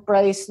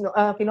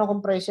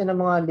 kinocomprise yun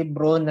ng mga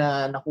libro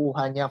na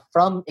nakuha niya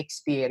from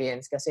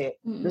experience. Kasi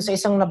doon sa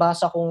isang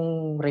nabasa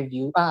kong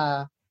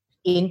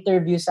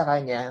interview sa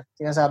kanya,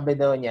 sinasabi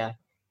daw niya,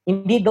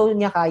 hindi daw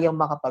niya kayang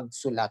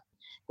makapagsulat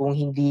kung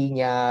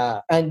hindi niya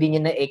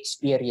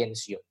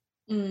na-experience yun.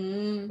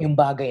 Yung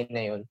bagay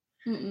na yun.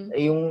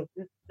 Yung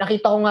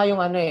nakita ko nga yung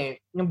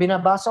yung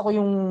binabasa ko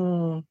yung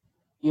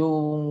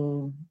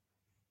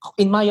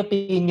in my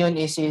opinion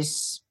is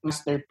his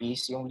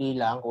masterpiece, yung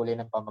Lila, ang kulay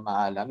ng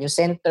pamamaalam.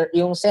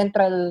 Yung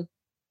central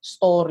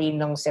story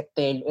ng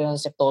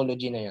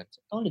septology na yun.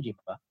 Septology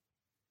ba?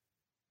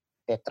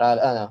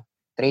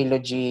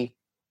 Trilogy.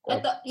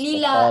 Ito,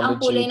 Lila, ang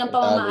kulay ng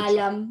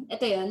pamamaalam.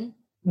 Ito yun?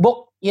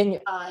 Book, yun,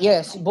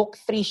 yes, book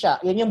 3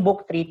 siya. Yan yung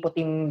book 3,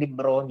 puting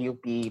libro,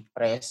 UP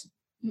Press.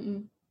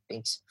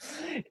 Thanks.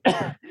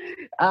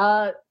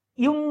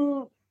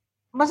 Yung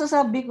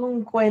masasabi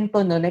kong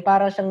kwento nun ay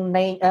para siyang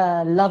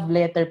love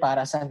letter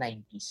para sa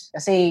 90s.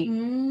 Kasi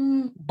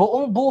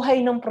buong buhay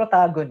ng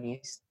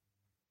protagonist,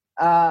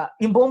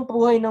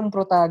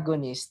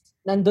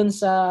 nandun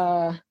sa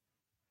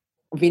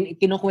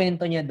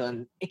kinukwento niya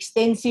doon,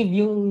 extensive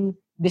yung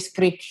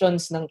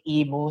descriptions ng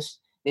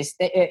emos,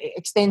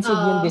 extensive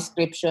yung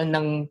description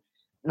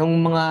ng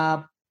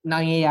mga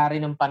nangyayari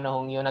ng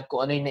panahong yun at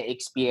kung ano yung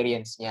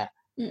na-experience niya.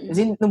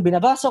 Kasi nung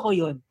binabasa ko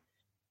yun,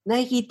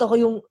 nakikita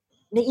ko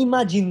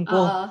na-imagine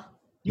ko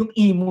yung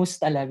emos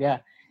talaga.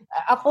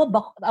 Ako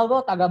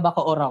taga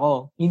Bacoor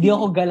ako. Hindi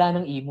ako gala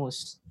ng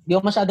emos. Hindi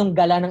ako masyadong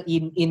gala ng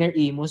inner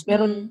emos.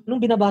 Pero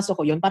nung binabasa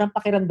ko yun, parang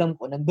pakiramdam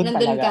ko, nandun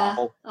talaga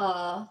ako.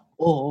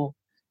 Oo.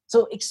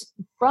 So,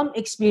 from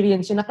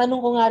experience, yung natanong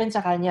ko nga rin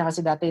sa kanya,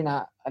 kasi dati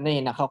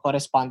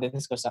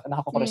naka-correspondence ko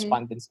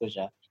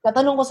siya.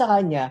 Natanong ko sa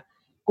kanya,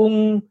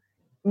 kung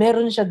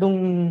meron siya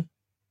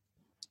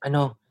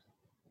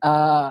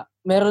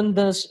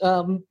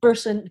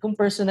kung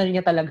personal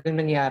niya talagang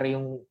nangyari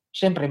yung,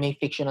 syempre may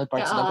fictional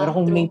parts doon, pero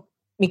kung may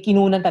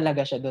kinunan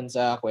talaga siya doon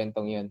sa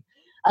kwentong yun.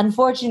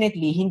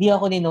 Unfortunately, hindi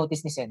ako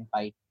ni-notice ni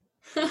Senpai.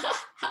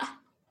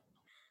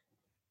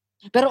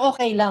 Pero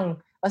okay lang.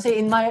 Kasi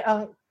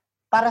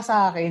para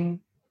sa akin,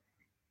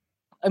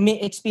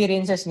 may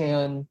experiences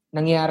ngayon,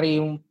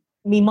 nangyari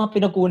may mga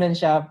pinagkunan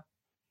siya,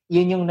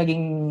 yun yung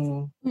naging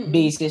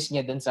basis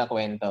niya doon sa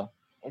kwento.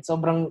 At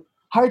sobrang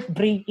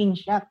heartbreaking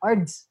siya.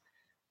 Pards.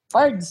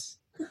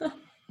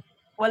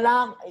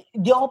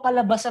 Di ako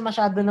palabas sa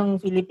masyado ng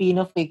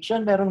Filipino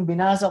fiction, pero nung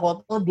binasa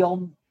ko to,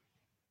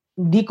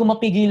 di ko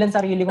mapigilan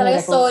sarili ko.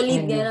 Talaga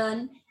solid,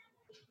 gano'n.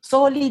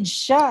 Solid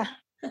siya.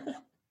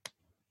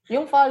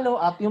 Yung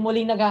follow-up, yung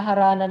muling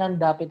naghaharana ng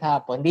Dapit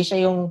Hapon, hindi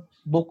siya yung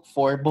book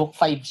 4, book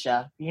 5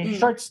 siya. Yung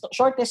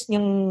shortest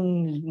yung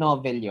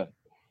novel yun.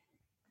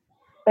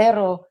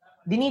 Pero,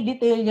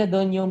 dinidetail niya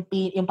doon yung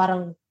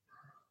parang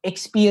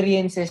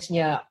experiences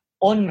niya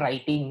on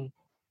writing.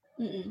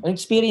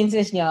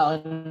 Experiences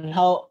niya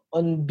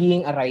on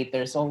being a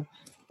writer. So,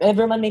 if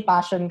ever man may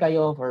passion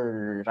kayo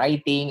for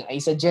writing,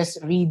 I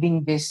suggest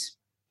reading this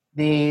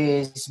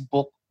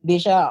book. Hindi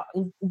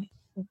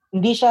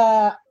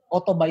siya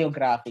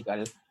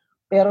autobiographical.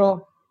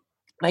 Pero,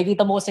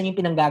 makikita mo saan yung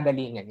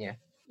pinanggagalingan niya.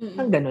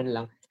 Ang ganun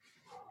lang.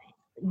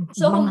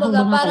 So,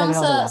 kumbaga, parang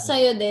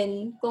sa'yo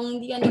din, kung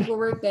hindi ka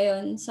nag-work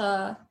ngayon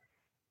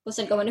kung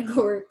saan ka man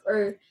nag-work,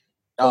 or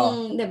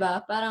kung, di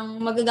ba, parang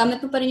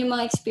magagamit mo pa rin yung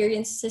mga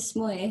experiences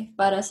mo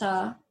para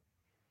sa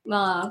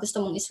mga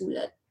gusto mong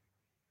isulat.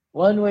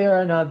 One way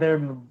or another,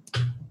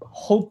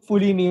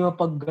 hopefully may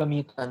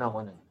mapaggamitan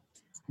ako na.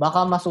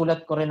 Baka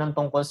masulat ko rin ang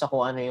tungkol sa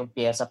kung ano yung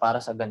pyesa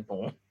para sa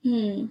gantong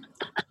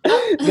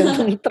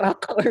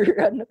truck or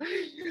ano.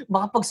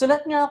 Baka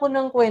pagsulat nga ako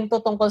ng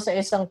kwento tungkol sa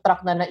isang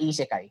truck na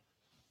naisekay.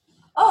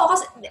 Oo,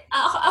 kasi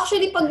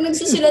actually pag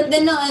nagsusulat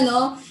din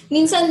ng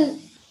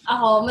minsan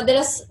ako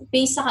madalas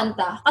based sa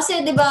kanta. Kasi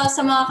 'di ba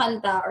sa mga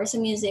kanta or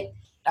sa music,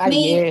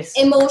 may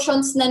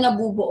emotions na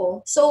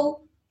nabubuo.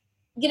 So,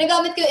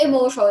 ginagamit ko yung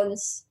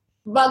emotions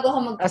bago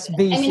ako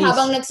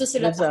habang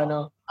nagsusulat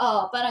ako.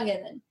 Oo, parang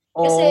gano'n.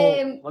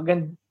 Kasi,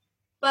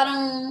 parang,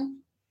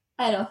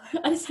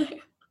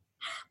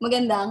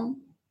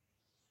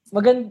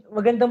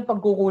 magandang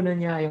pagkukunan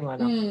niya yung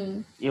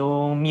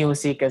yung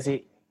music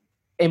kasi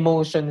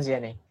emotions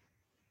yan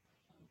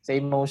Sa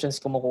emotions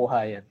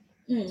kumukuha yan.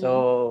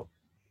 So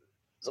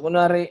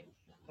kunwari,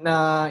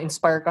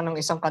 na-inspire ka ng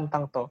isang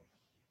kantang to,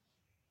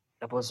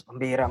 tapos,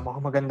 pambira mo,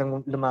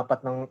 magandang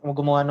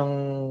gumawa ng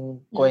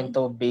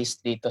kwento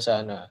based dito sa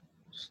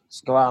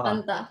gawa ka.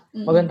 Kanta.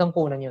 Magandang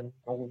kunan yun.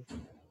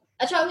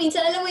 At saka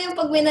minsan, alam mo yung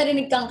pag may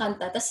narinig kang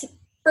kanta, tapos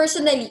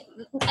personally,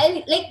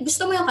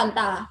 gusto mo yung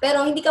kanta,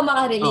 pero hindi ka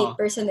makarelate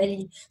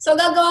personally. So,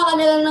 gagawa ka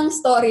na lang ng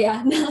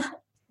storya na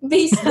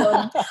based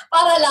doon.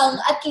 Para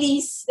lang, at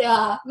least,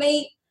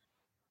 may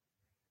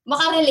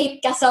makarelate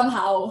ka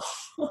somehow.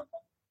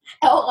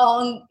 Ewan ko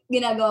ang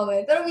ginagawa mo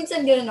yun. Pero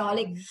minsan gano'n ako,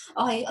 like,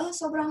 okay,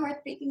 sobrang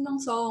heartbreaking ng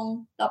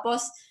song.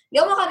 Tapos, di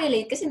ako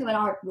makarelate kasi di ba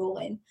na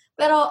heartbroken.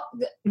 Pero,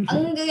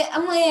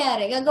 ang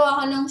mangyayari,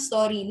 gagawa ko ng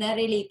story na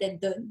related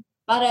dun.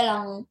 Para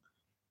lang,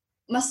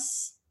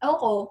 mas,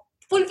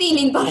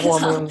 fulfilling para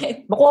sa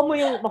akin. Makuha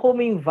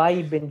mo yung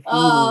vibe and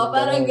feel.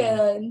 Parang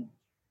gano'n.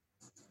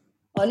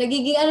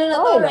 Nagiging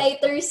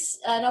writers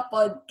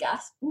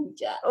podcast.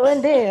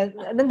 Hindi.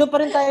 Nandun pa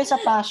rin tayo sa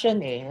passion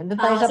eh. Nandun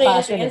tayo sa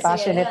passion.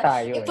 Passionate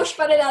tayo. I-push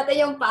pa rin natin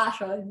yung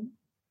passion.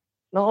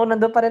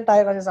 Nandun pa rin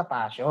tayo kasi sa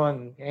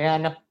passion.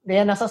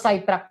 Kaya nasa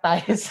sidetrack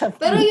tayo sa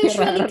Pero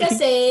usually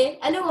kasi,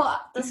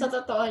 sa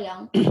totoo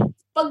lang,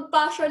 pag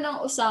passion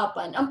ng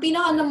usapan, ang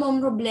pinaka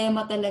namang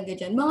problema talaga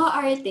dyan, mga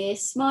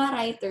artists, mga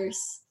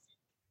writers,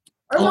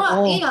 or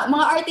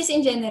mga artists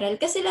in general.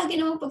 Kasi lagi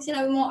naman pag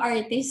sinabi mo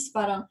artist,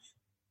 parang,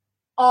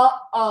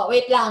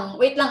 wait lang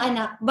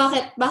anak.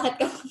 Bakit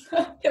ka?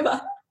 Diba?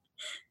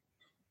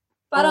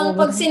 Parang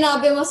pag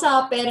sinabi mo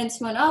sa parents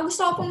mo,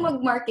 gusto ko pong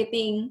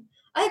mag-marketing.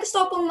 Ay,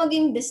 gusto ko pong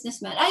maging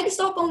businessman. Ay,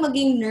 gusto ko pong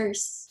maging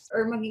nurse.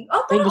 Or maging,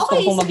 gusto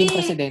ko pong maging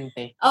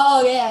presidente.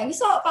 Yeah.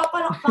 Gusto ko,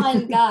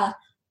 papalakpakan ka.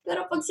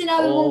 Pero pag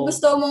sinabi mong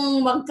gusto mong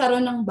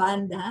magkaroon ng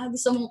banda,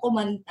 gusto mong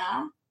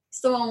kumanta,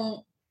 gusto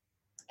mong,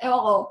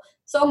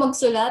 so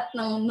magsulat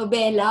ng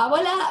nobela,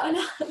 wala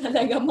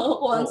talaga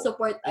makukuha ang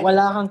support.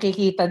 Wala kang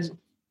kikita.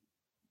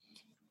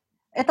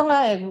 Ito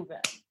nga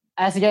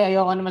sige,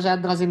 ayoko na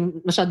masyado kasi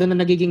masyado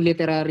na nagiging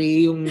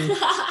literary yung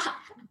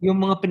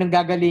mga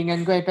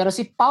pinanggagalingan ko eh. Pero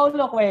si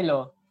Paulo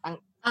Coelho,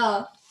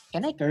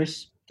 Can I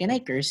curse?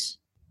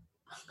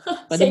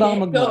 Pwede ba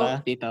akong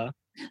magbura dito?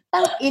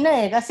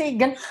 Ina kasi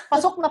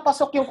pasok na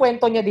pasok yung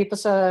kwento niya dito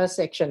sa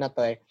section na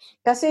to eh.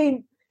 Kasi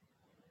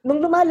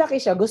nung lumalaki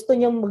siya, gusto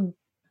niyang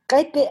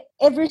kahit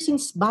ever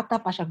since bata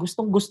pa siya,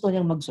 gusto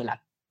niyang magsulat.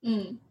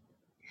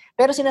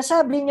 Pero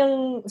sinasabi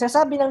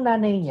ng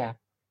nanay niya,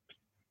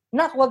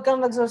 Nak, wag kang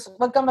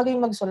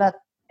maging magsulat.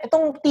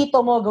 Itong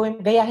tito mo,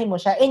 gayahin mo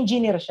siya,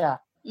 engineer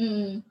siya.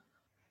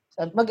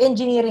 So,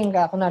 mag-engineering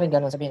ka, kunwari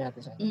gano'n sabihin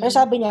natin siya. Pero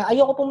sabi niya,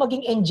 ayoko pong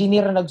maging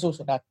engineer na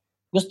nagsusulat.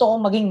 Gusto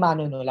kong maging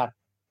manunulat.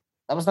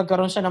 Tapos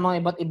nagkaroon siya ng mga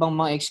iba't ibang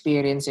mga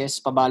experiences,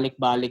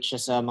 pabalik-balik siya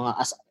sa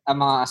mga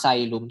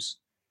asylums.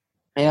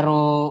 Pero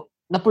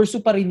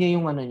na-pursue pa rin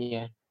niya yung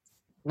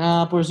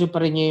na-pursue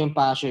pa rin niya yung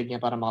passion niya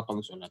para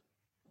makapagsulat.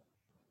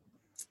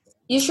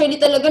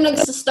 Usually talaga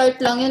nag-start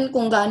lang yun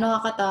kung gaano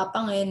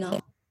kakatapang no?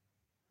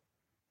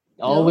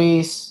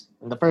 Always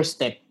the first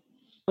step.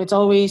 It's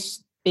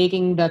always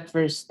taking that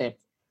first step.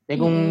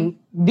 Kung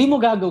di mo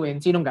gagawin,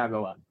 sinong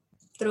gagawa?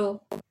 True.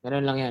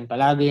 Ganun lang yan.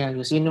 Palagi yan.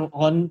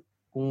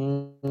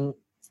 Kung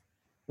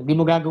di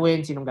mo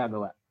gagawin, sinong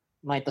gagawa?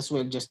 Might as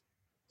well just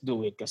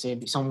do it. Kasi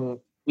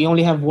we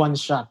only have one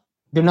shot.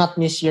 Do not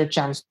miss your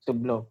chance to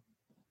blow.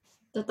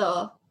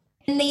 Totoo.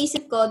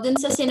 Naisip ko, dun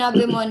sa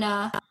sinabi mo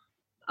na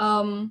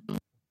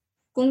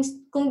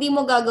kung di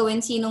mo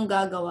gagawin, sinong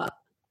gagawa?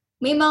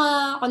 May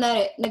mga,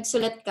 kunwari,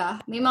 nagsulat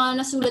ka. May mga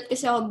nasulat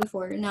kasi ako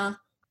before na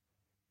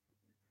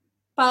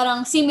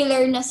parang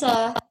similar na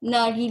sa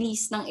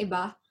na-release ng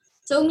iba.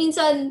 So,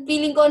 minsan,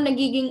 feeling ko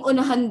nagiging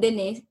unahan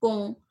din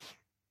kung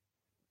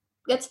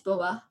gets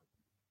po ba?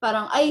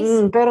 Parang,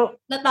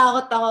 pero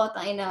natakot ako.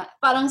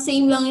 Parang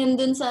same lang yun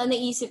dun sa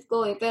naisip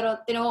ko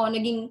Pero, tinawa ko,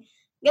 naging,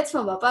 gets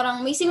mo ba?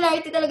 Parang may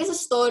similarity talaga sa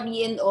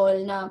story and all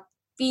na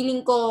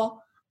feeling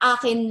ko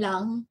akin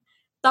lang.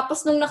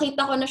 Tapos nung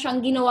nakita ko na siyang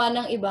ginawa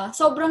ng iba,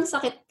 sobrang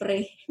sakit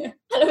pre.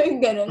 Alam mo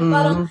yung ganun?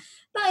 Parang,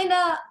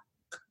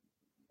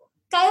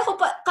 kaya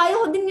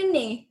ko din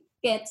yun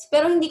gets?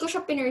 Pero hindi ko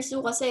siya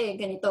pinursue kasi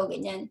ganito,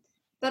 ganyan.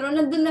 Pero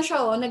nandun na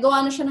siya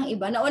nagawa na siya ng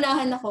iba.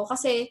 Naunahan ako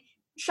kasi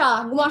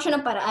gumawa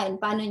siya ng paraan.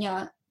 Paano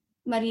niya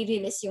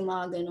marirelease yung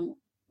mga ganong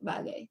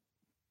bagay.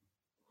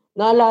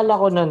 Naalala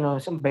ko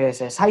na isang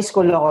beses. High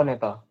school ako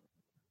nito.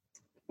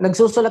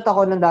 Nagsusulat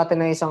ako ng dati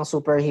na isang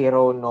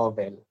superhero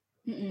novel.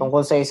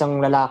 Tungkol sa isang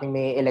lalaking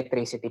may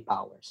electricity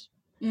powers.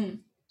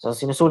 So,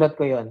 sinusulat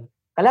ko yon.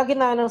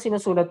 Kalagitnaan ng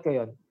sinusulat ko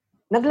yon.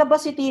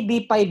 Naglabas si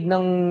TV5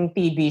 ng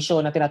TV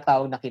show na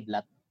tinatawag na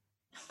Kidlat.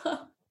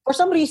 For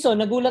some reason,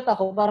 nagulat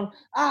ako. Parang,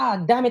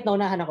 damn it,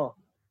 naunahan ako.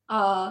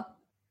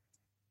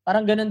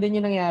 Parang ganun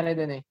din yung nangyari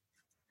dun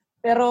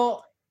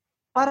Pero,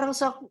 parang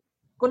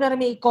kunwari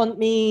may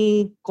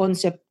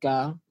concept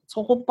ka,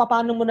 so kung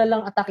paano mo na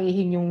lang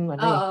atakihin yung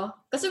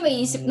Kasi may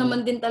isip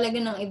naman din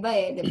talaga ng iba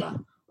di ba?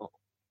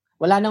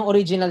 Wala nang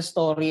original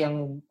story.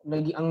 Ang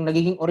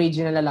nagiging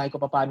original na lang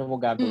kung paano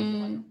mo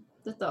gagawin.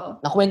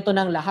 Totoo. Nakwento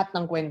ng lahat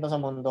ng kwento sa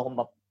mundo kung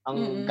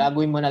ang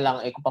gagawin mo na lang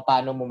kung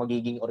paano mo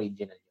magiging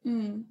original.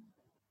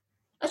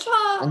 At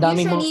saka,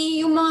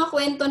 usually, yung mga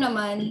kwento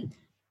naman,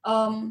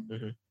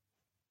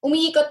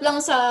 umiikot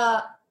lang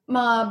sa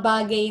mga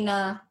bagay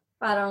na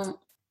parang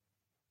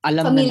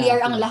alam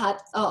familiar ang lahat.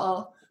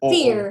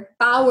 Fear,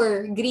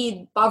 power,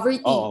 greed,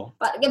 poverty.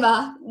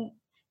 Diba?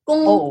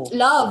 Kung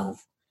love,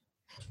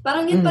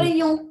 parang yun pa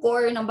rin yung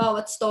core ng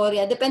bawat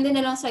storya. Depende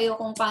na lang sa'yo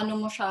kung paano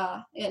mo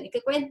siya,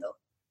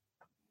 ikikwento.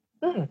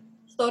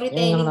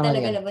 Storytelling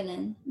talaga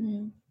labanan.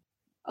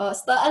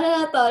 Ano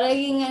na to?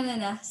 Naging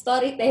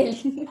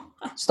storytelling.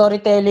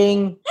 Storytelling,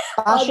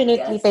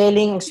 passionately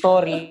telling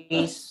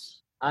stories.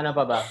 Ano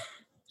pa ba?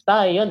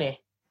 Basta yun eh.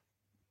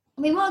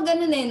 May mga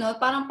ganun eh, no?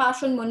 Parang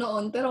passion mo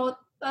noon, pero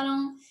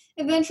parang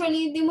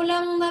eventually, di mo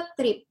lang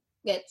na-trip.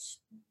 Gets?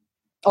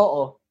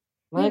 Oo.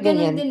 Mga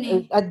ganyan. Din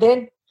eh. At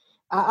then,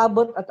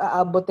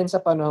 aabot din sa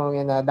panahon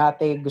yun na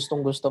dati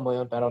gustong-gusto mo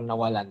yun pero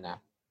nawalan na.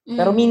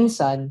 Pero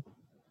minsan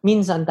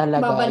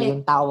talaga babalik.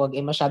 Yung tawag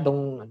eh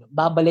masyadong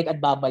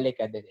babalik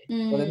ka din eh.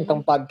 Tulad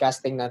nitong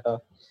podcasting na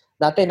to.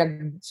 Dati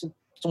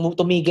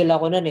tumigil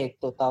ako nun eh,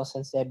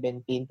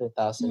 2017,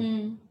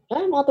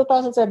 mga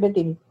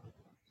 2017.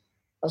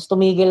 Tapos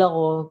tumigil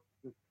ako,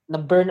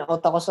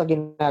 na-burnout ako sa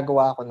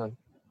ginagawa ko nun.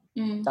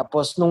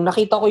 Tapos nung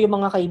nakita ko yung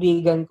mga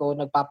kaibigan ko,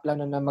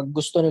 nagpaplano na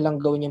gusto nilang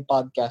gawin yung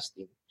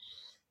podcasting.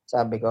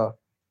 Sabi ko,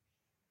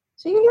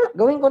 sige nga,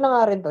 gawin ko na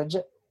nga rin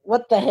to.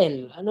 What the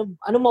hell?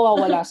 Ano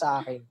mawawala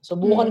sa akin?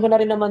 Subukan ko na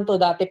rin naman to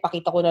dati,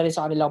 pakita ko na rin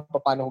sa kanila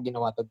paano ko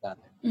ginawa to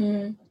dati.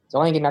 So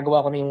ngayon,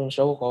 ginagawa ko na yung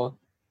show ko.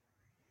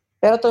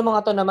 Pero to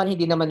mga to naman,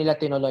 hindi naman nila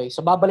tinuloy.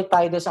 So babalik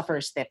tayo doon sa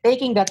first step.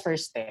 Taking that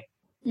first step.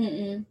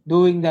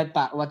 Doing that,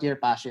 what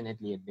you're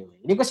passionately doing.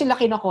 Hindi ko sila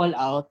kina-call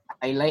out.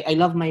 I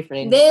love my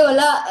friends. Hindi,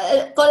 wala.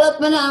 Call out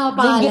mo na ang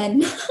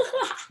pangalan.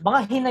 Mga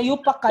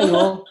hinayupak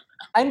kayo.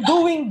 I'm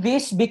doing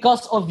this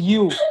because of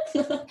you.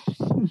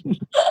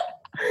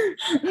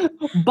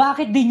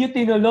 Bakit di nyo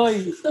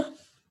tinuloy?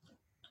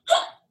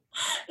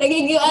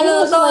 Nagiging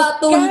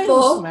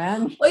tulpo.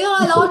 O yung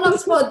alam ko ng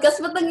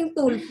podcast, ba't naging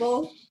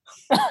tulpo?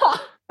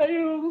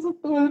 Ayun, sa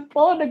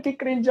tulpo.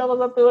 Nagkikringe ako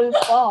sa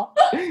tulpo.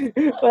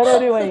 Pero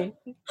anyway,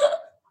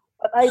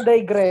 but I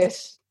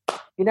digress.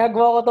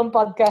 Ginagawa ko tong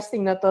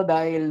podcasting na to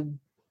dahil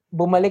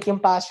bumalik yung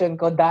passion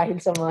ko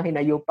dahil sa mga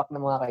hinayupak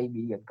ng mga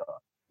kaibigan ko.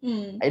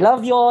 I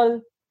love you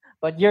all,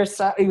 but you're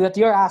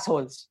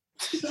assholes.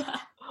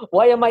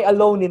 Why am I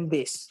alone in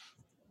this?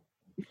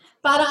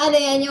 Parang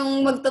yan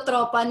yung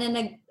magtotropa na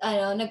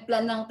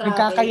nagplan ng travel.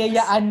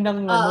 Nagkakayayaan ng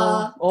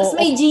Tapos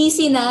may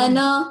GC na,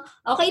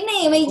 Okay na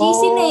eh, may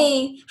GC na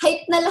eh.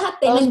 Hype na lahat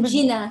eh, ng G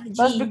na. G.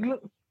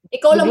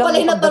 Ikaw lang pala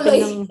yung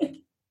natuloy.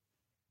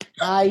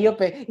 Ayop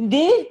eh.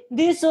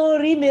 Hindi,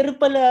 sorry. Meron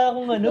pala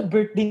akong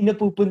birthday na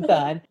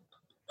pupuntahan.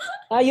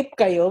 Ayop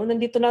kayo.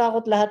 Nandito na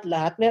ako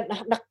lahat-lahat.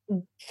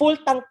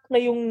 Full tank na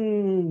yung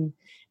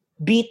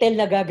Beetle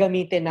na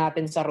gagamitin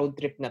natin sa road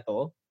trip na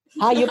to.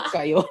 Hayop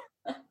kayo.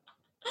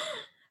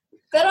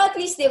 Pero at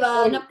least, di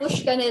ba,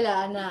 na-push ka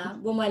nila na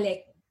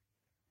bumalik.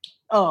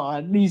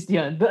 At least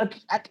yan.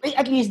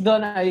 At least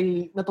doon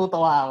ay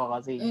natutuwa ako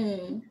kasi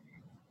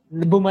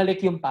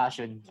bumalik yung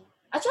passion.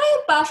 At saka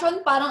yung passion,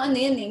 parang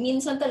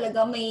minsan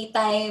talaga may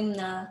time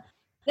na,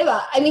 di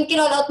ba? I mean,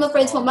 kinall out mo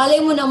friends mo, malay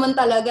mo naman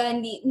talaga,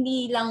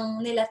 hindi lang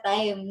nila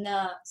time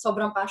na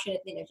sobrang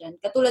passionate nila dyan.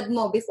 Katulad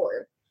mo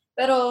before.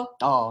 Pero,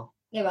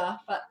 di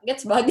ba?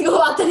 Gets ba? Di ko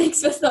ata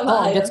na-express na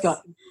maayos.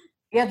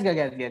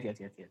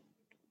 Gets.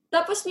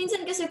 Tapos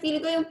minsan kasi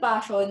feel ko yung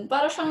passion,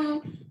 para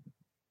siyang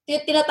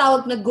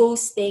tinatawag na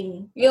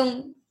ghosting.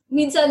 Yung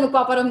minsan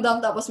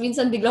magpaparamdam tapos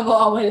minsan biglang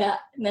mawawala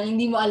nang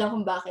hindi mo alam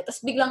kung bakit. Tapos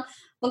biglang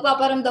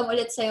magpaparamdam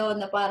ulit sa'yo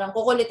na parang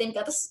kukulitin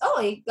ka. Tapos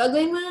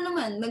gagawin mo na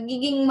naman.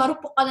 Magiging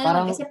marupok ka na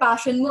naman kasi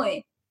passion mo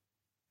eh.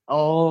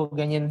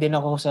 Ganyan din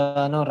ako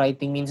sa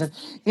writing minsan.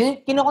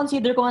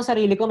 Kino-consider ko nga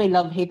sarili ko may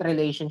love-hate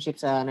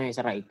relationship sa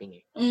sa writing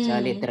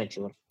sa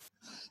literature.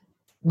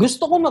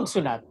 Gusto ko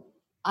magsulat.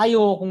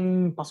 Ayaw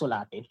kong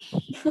pasulatin.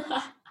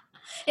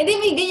 Hindi,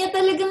 may ganyan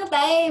talagang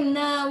time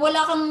na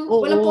walang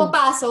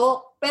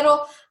pumapasok.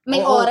 Pero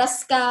may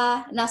oras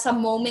ka, nasa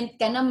moment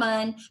ka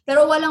naman,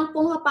 pero walang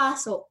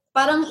pumapasok.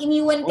 Parang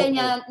iniwan ka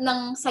niya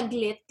ng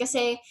saglit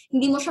kasi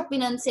hindi mo siya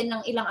pinansin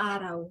ng ilang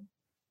araw.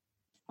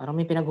 Parang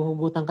may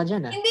pinaghuhugutan ka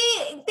dyan,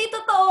 Hindi,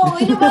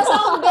 totoo. May nabasa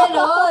akong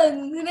ganon.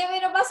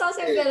 May nabasa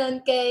akong ganon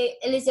kay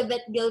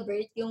Elizabeth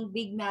Gilbert, yung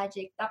Big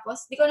Magic.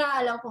 Tapos, di ko na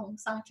alam kung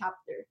isang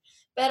chapter.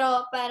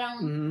 Pero parang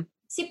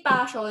si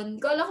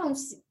passion, ko alam kung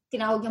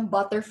tinawag yung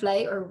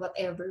butterfly or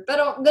whatever.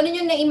 Pero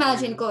ganun yung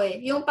na-imagine ko eh.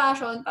 Yung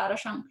passion, para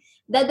siyang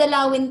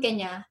dadalawin ka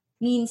niya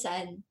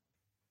minsan.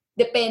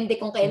 Depende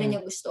kung kailan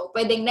niya gusto.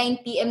 Pwedeng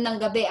 9 p.m. ng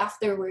gabi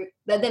after work,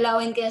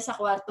 dadalawin ka sa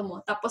kwarto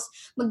mo. Tapos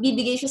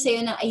magbibigay siya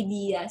sa'yo ng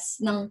ideas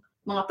ng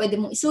mga pwede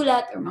mong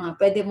isulat or mga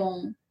pwede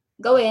mong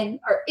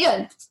gawin. Or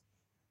yun.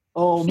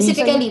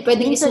 Specifically,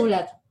 pwedeng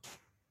isulat.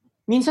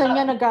 Minsan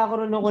nga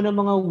nagkakaroon ako ng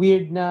mga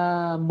weird na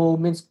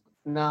moments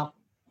na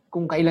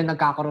kung kailan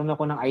nagkakaroon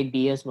ako ng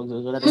ideas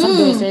magsusulat.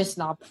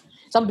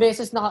 Isang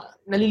beses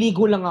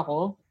naliligo lang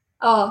ako.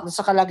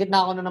 Sa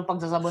kalagitnaan ako ng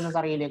pagsasabon ng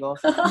sarili ko.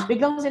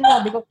 Biglang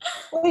sinabi ko,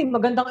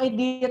 magandang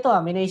idea to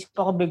May naisip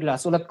ako bigla.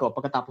 Sulat ko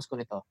pagkatapos ko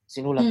nito.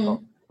 Sinulat ko.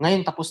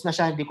 Ngayon tapos na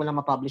siya, hindi ko lang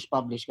ma-publish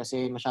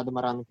kasi masyado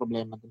maraming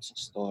problema dun sa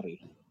story.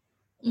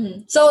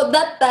 So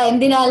that time,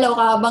 dinalaw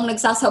ka habang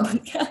nagsasabon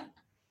ka?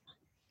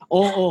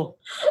 Oo.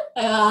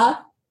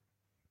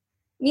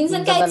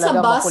 Minsan kahit sa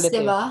bus,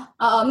 di ba?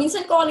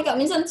 Minsan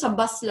minsan sa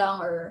bus lang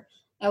or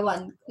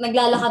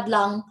naglalakad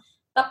lang.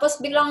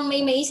 Tapos biglang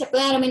may maisip,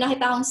 kaya may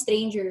nakita akong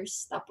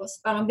strangers. Tapos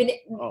parang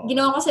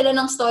ginawa ko sila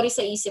ng story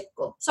sa isip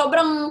ko.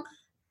 Sobrang,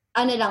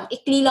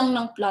 ikli lang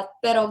ng plot,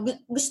 pero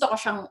gusto ko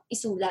siyang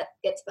isulat.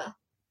 Gets ba?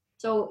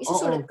 So,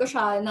 isusulat ko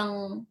siya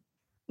ng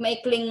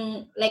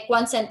maikling, like,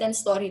 one-sentence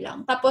story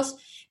lang. Tapos,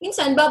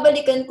 minsan,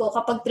 babalikan ko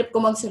kapag trip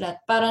ko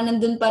magsulat para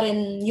nandun pa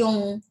rin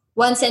yung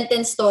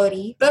one-sentence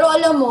story. Pero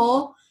alam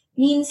mo,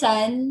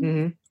 minsan,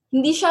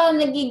 hindi siya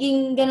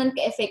nagiging ganun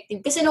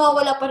ka-effective kasi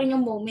nawawala pa rin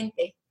yung moment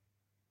eh.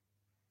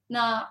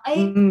 Na,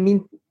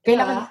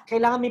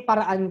 kailangan may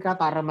paraan ka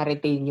para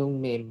ma-retain yung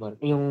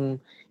memory,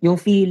 yung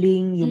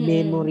feeling, yung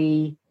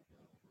memory,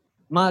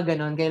 mga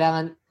ganon.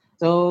 Kailangan,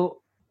 so,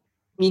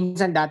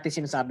 minsan dati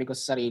sinasabi ko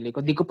sa sarili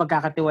ko, di ko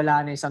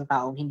pagkakatiwalaan ng isang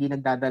taong hindi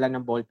nagdadala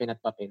ng ballpen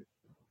at papel.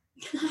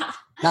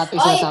 Dati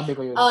sinasabi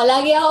ko yun.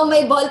 Lagi ako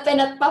may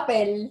ballpen at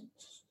papel.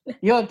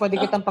 Yun,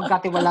 pwede kitang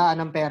pagkatiwalaan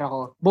ng pera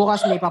ko.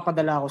 Bukas may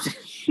papadala ako.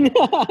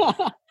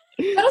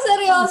 Pero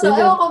seryoso,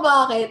 ewan ko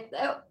bakit.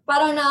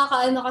 Parang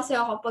nakakaano kasi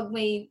ako pag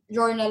may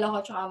journal ako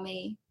tsaka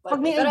may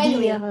pag may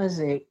idea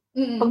kasi,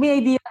 pag may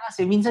idea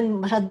kasi, minsan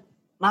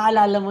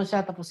maalala mo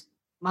siya tapos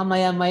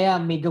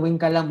mamaya-maya may gawin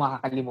ka lang,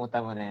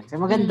 makakalimutan mo na yan.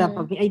 So maganda,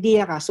 pag may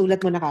idea ka,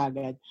 sulat mo na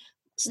kaagad.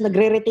 Tapos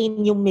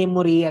nagre-retain yung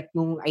memory at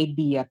yung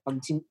idea pag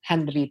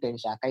handwritten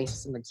siya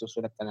kaysa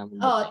nagsusulat ka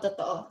naman. Oo,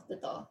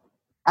 totoo.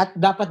 At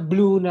dapat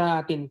blue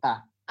na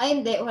tinta.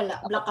 Ay, hindi. Wala.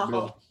 Black ako.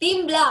 Blue.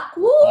 Team Black!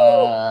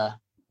 Woo!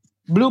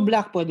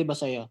 Blue-black pwede ba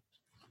sa'yo?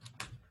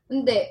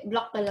 Hindi.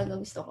 Black talaga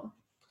gusto ko.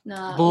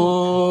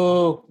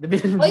 Boo!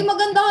 Oy,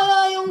 maganda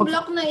kaya yung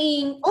black na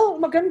ink. Oh,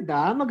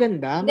 maganda.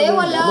 Hindi,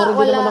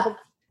 wala.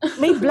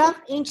 May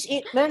black inks.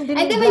 Ay,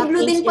 hindi, may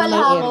blue din pala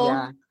ako.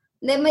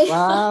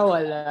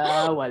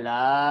 Wala.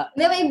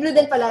 Hindi, may blue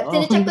din pala.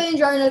 Tine-check ko yung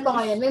journal ko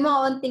ngayon. May mga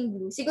onting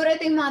blue. Siguro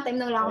ito yung mga time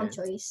na wala akong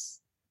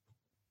choice.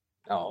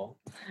 Oo.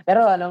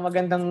 Pero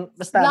magandang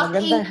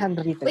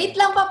handwritten. Wait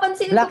lang,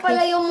 papansin ko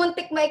pala yung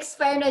muntik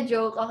ma-expire na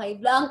joke.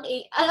 Okay, black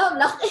ink.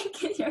 Black ink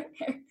in your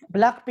hair.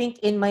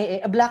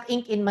 Black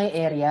ink in my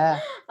area.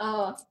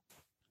 Oo.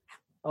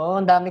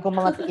 Ang dami kong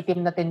mga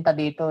itim na tinta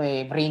dito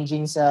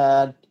ranging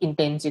sa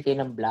intensity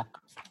ng black.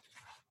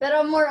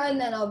 Pero more on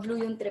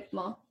blue yung trip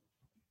mo.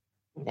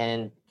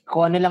 And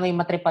kung ano lang yung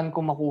matripan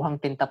ko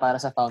makuhang tinta para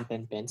sa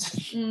fountain pens.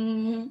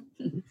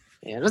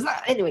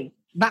 Anyway,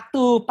 back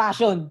to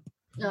passion.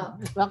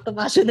 Back to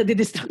passion,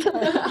 nadidistract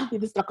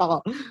ako.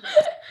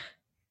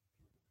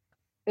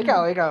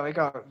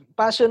 Ikaw.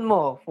 Passion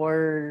mo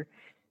for,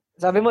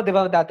 sabi mo, di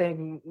ba, dati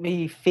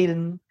may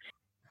film.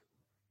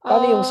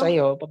 Paano yung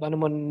sa'yo? Paano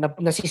mo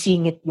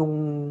nasisingit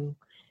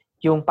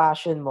yung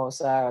passion mo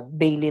sa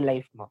daily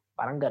life mo?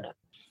 Parang gano'n.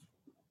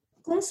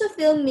 Kung sa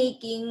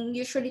filmmaking,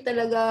 usually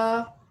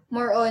talaga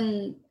more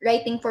on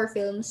writing for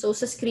film. So,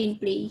 sa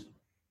screenplay.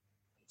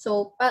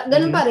 So,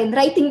 ganun pa rin.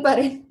 Writing pa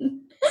rin.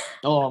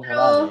 Oo,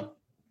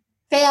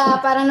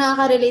 kaya parang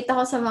nakaka-relate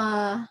ako sa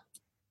mga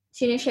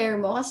sinishare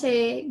mo.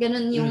 Kasi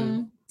ganun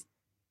yun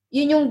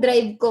yung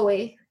drive ko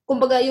eh.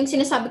 Kumbaga, yung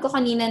sinasabi ko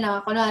kanina na,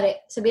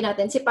 kunwari, sabihin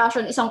natin, si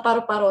passion, isang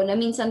paro-paro na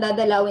minsan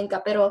dadalawin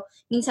ka, pero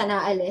minsan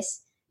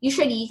naalis.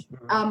 Usually,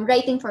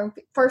 writing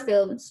for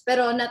films,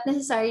 pero not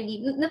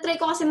necessarily.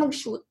 Na-try ko kasi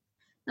mag-shoot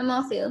ng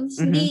mga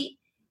films. Hindi,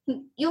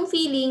 yung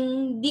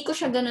feeling, di ko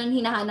siya ganun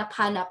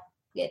hinahanap-hanap,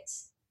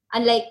 gets?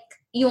 Unlike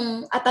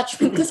yung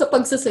attachment ko sa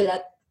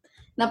pagsusulat.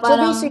 Na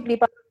parang, so basically,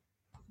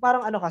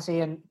 parang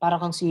kasi yan,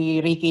 parang kang si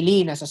Ricky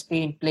Lee na sa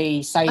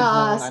screenplay side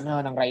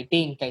ng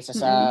writing kaysa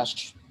sa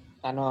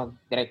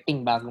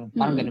directing parang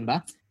ganun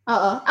ba?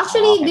 Oo.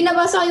 Actually,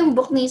 binabasa ko yung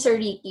book ni Sir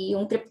Ricky,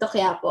 yung Trip to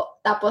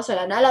Quiapo. Tapos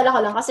naalala ko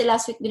lang kasi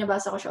last week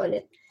binabasa ko siya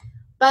ulit.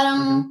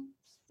 Parang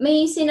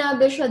may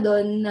sinabi siya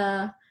doon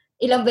na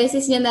ilang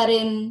beses niya na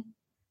rin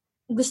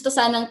gusto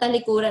sanang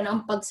talikuran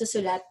ang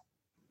pagsusulat.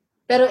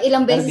 Pero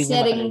ilang beses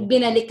niya rin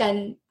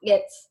binalikan,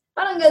 gets?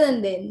 Parang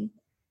ganun din.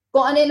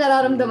 Kung ano yung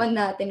nararamdaman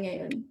natin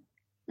ngayon.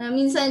 Na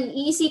minsan,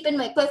 iisipin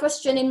mo,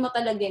 questionin mo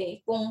talaga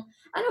kung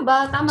ano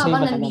ba, tama ba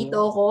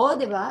nandito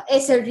ako, di ba?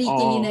 Sir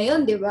Ricky Lee na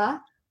yun, di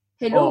ba?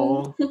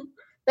 Hello.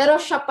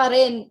 Pero siya pa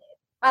rin,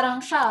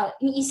 parang siya,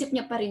 iniisip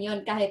niya pa rin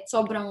yun kahit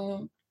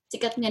sobrang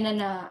sikat niya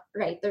na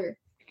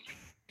writer.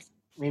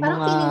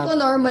 Parang feeling ko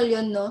normal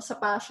yun, no, sa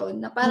passion.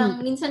 Na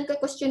parang minsan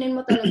questionin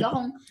mo talaga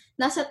kung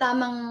nasa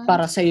tamang...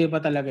 Para sa'yo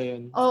ba talaga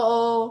yun?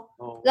 Oo.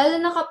 Lalo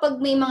na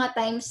kapag may mga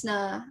times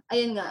na,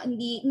 ayun nga,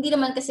 hindi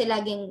naman kasi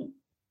laging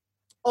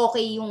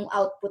okay yung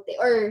output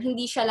or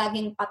hindi siya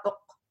laging patok.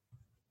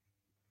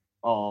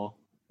 Oo.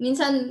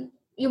 Minsan,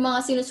 yung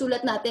mga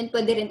sinusulat natin,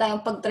 pwede rin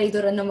tayong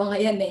pagtraidoran ng mga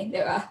yan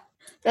di ba?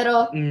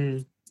 Pero,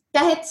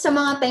 kahit sa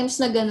mga times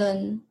na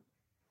ganun,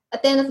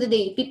 at the end of the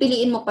day,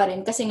 pipiliin mo pa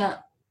rin kasi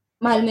nga,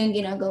 mahal mo yung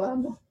ginagawa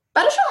mo.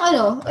 Parang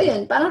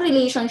siyang parang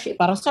relationship.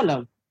 Parang sa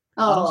love.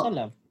 Oo. Parang sa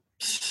love.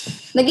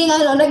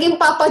 Naging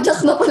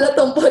papajack na pala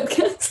tong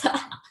podcast.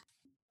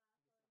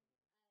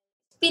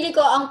 Pili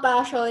ko ang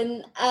passion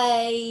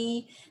ay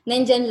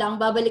nandyan lang,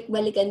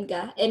 babalik-balikan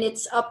ka. And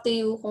it's up to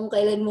you kung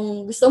kailan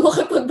mong gusto mo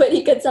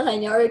kipagbalikan sa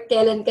kanya or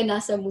kailan ka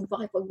nasa mood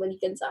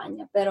pakipagbalikan sa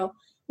kanya. Pero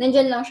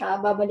nandyan lang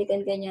siya,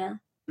 babalikan ka niya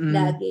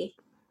lagi.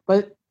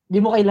 But, di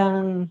mo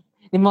kailangang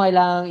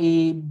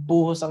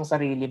ibuhos ang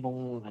sarili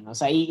mong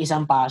sa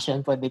isang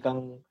passion. Pwede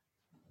kang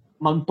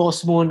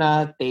mag-pause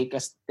muna,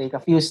 take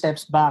a few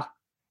steps back,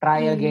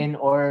 try again,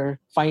 or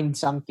find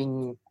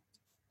something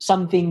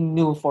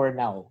new for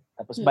now.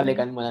 Tapos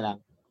balikan mo na lang.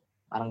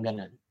 Parang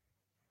ganun.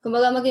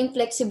 Kumbaga maging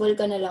flexible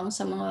ka na lang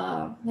sa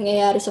mga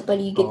nangyayari sa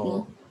paligid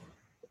mo.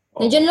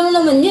 Nandiyan lang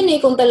naman yan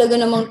kung talaga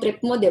namang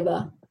trip mo, di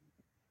ba?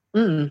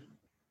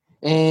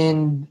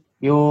 And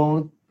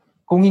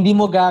kung hindi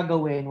mo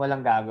gagawin,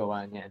 walang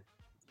gagawa niyan.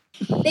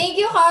 Thank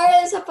you,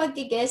 Carl, sa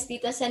pag-guest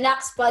dito sa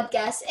Nax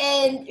Podcast.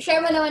 And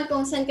share mo naman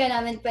kung saan ka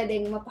namin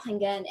pwedeng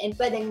mapakinggan and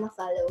pwedeng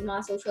ma-follow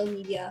mga social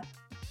media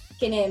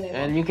kineme mo.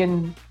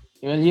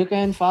 Well, you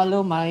can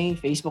follow my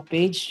Facebook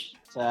page.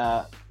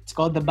 It's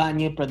called The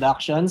Banyo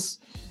Productions.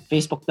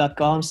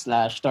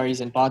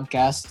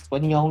 Facebook.com/storiesandpodcasts.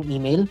 Pwede nyo akong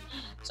email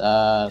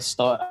sa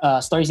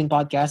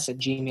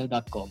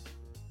storiesandpodcasts@gmail.com.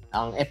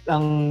 Ang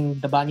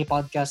The Banyo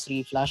Podcast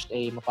Reflashed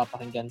ay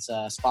mapapakinggan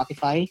sa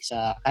Spotify,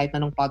 sa kahit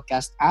anong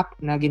podcast app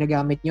na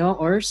ginagamit nyo,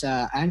 or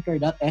sa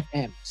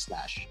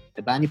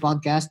anchor.fm/The Banyo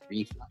Podcast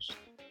Reflashed.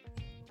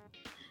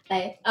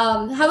 Okay.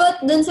 How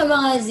about dun sa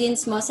mga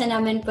zines mo, saan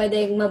namin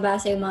pwedeng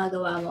mabasa yung mga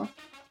gawa mo?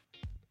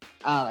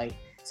 Okay.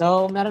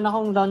 So, meron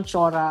akong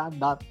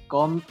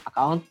launchora.com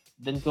account.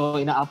 Doon ko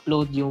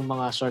ina-upload yung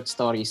mga short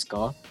stories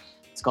ko.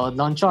 It's called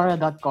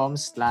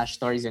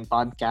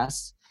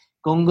launchora.com/storiesandpodcasts.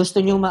 Kung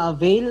gusto nyo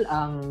ma-avail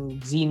ang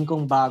zine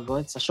kong bago,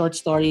 it's a short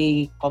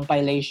story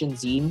compilation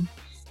zine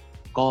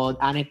called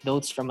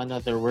Anecdotes from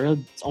Another World.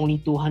 It's only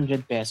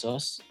 200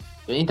 pesos.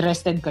 If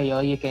interested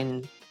kayo, you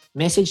can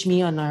message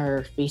me on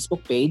our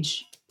Facebook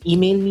page,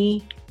 email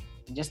me,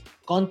 just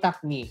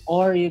contact me,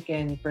 or you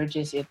can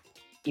purchase it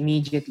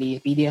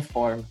immediately, PDF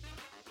form,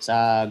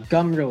 sa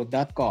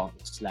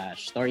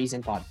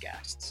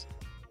gumroad.com/storiesandpodcasts.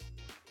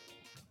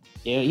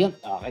 Yun.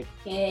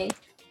 Okay.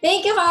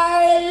 Thank you,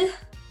 Carl!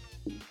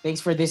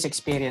 Thanks for this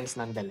experience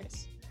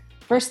nonetheless.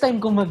 First time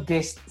ko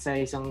mag-guest sa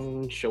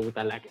isang show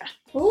talaga.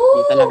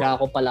 Hindi talaga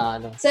ako pala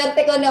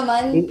Swerte ko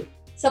naman.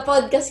 Sa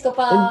podcast ko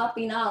pa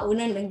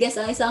pinakauna nag-guest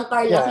ang isang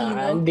Carl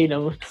Aquino. Hindi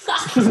naman.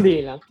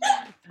 Hindi lang.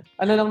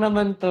 Ano lang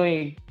naman to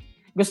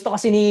Gusto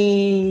kasi ni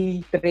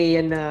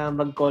Treyan na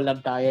mag-collab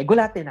tayo.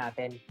 Gulatin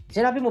natin.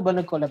 Sinabi mo ba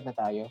nag-collab na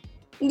tayo?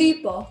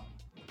 Hindi po.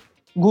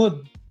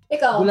 Good.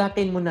 Ikaw?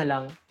 Gulatin mo na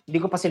lang.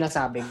 Hindi ko pa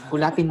sinasabing.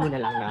 Gulatin mo na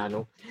lang na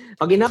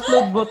Pag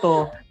in-upload mo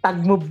to,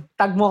 tag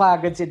mo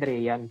kagad si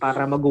Treyan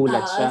para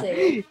magulat siya.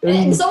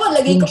 Gusto mo,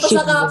 lagay ko pa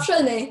sa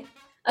caption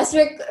As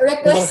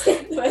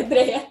requested by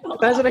Treyan.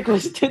 As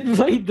requested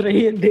by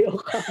Treyan de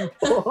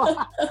Ocampo.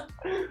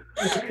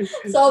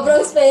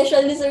 Sobrang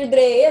special ni Sir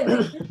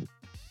Treyan.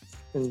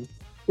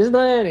 Gusto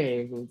na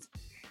yan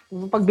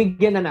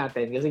pagbigyan na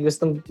natin kasi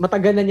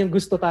matagal na niyang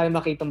gusto tayo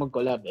makita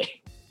mag-collab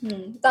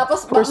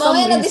Tapos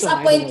mamaya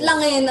na-disappoint lang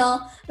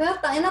no? Pero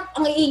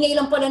ang iingay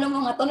lang pala ng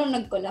mga to nung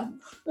nag-collab.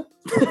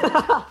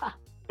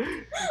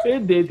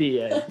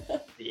 Hindi yan.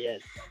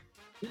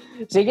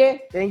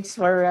 Sige, thanks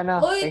for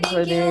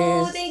thank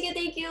you.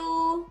 Thank you.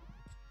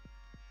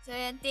 So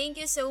thank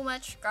you so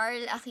much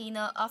Carl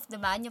Aquino of The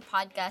Banyo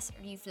Podcast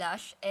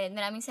Reflash, and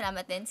maraming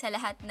salamat din sa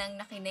lahat ng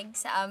nakinig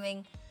sa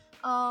aming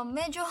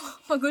medyo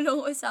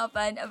magulong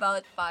usapan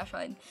about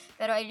fashion.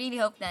 Pero I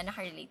really hope na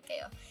nakarelate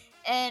kayo.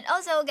 And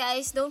also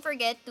guys, don't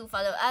forget to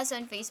follow us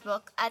on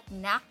Facebook at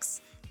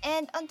Nax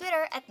and on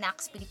Twitter at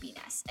Nax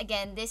Pilipinas.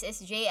 Again, this is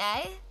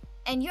J.I.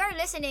 and you're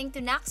listening to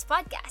Nax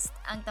Podcast,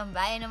 ang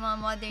tambayan ng mga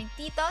modern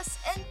titos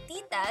and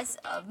titas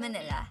of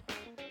Manila.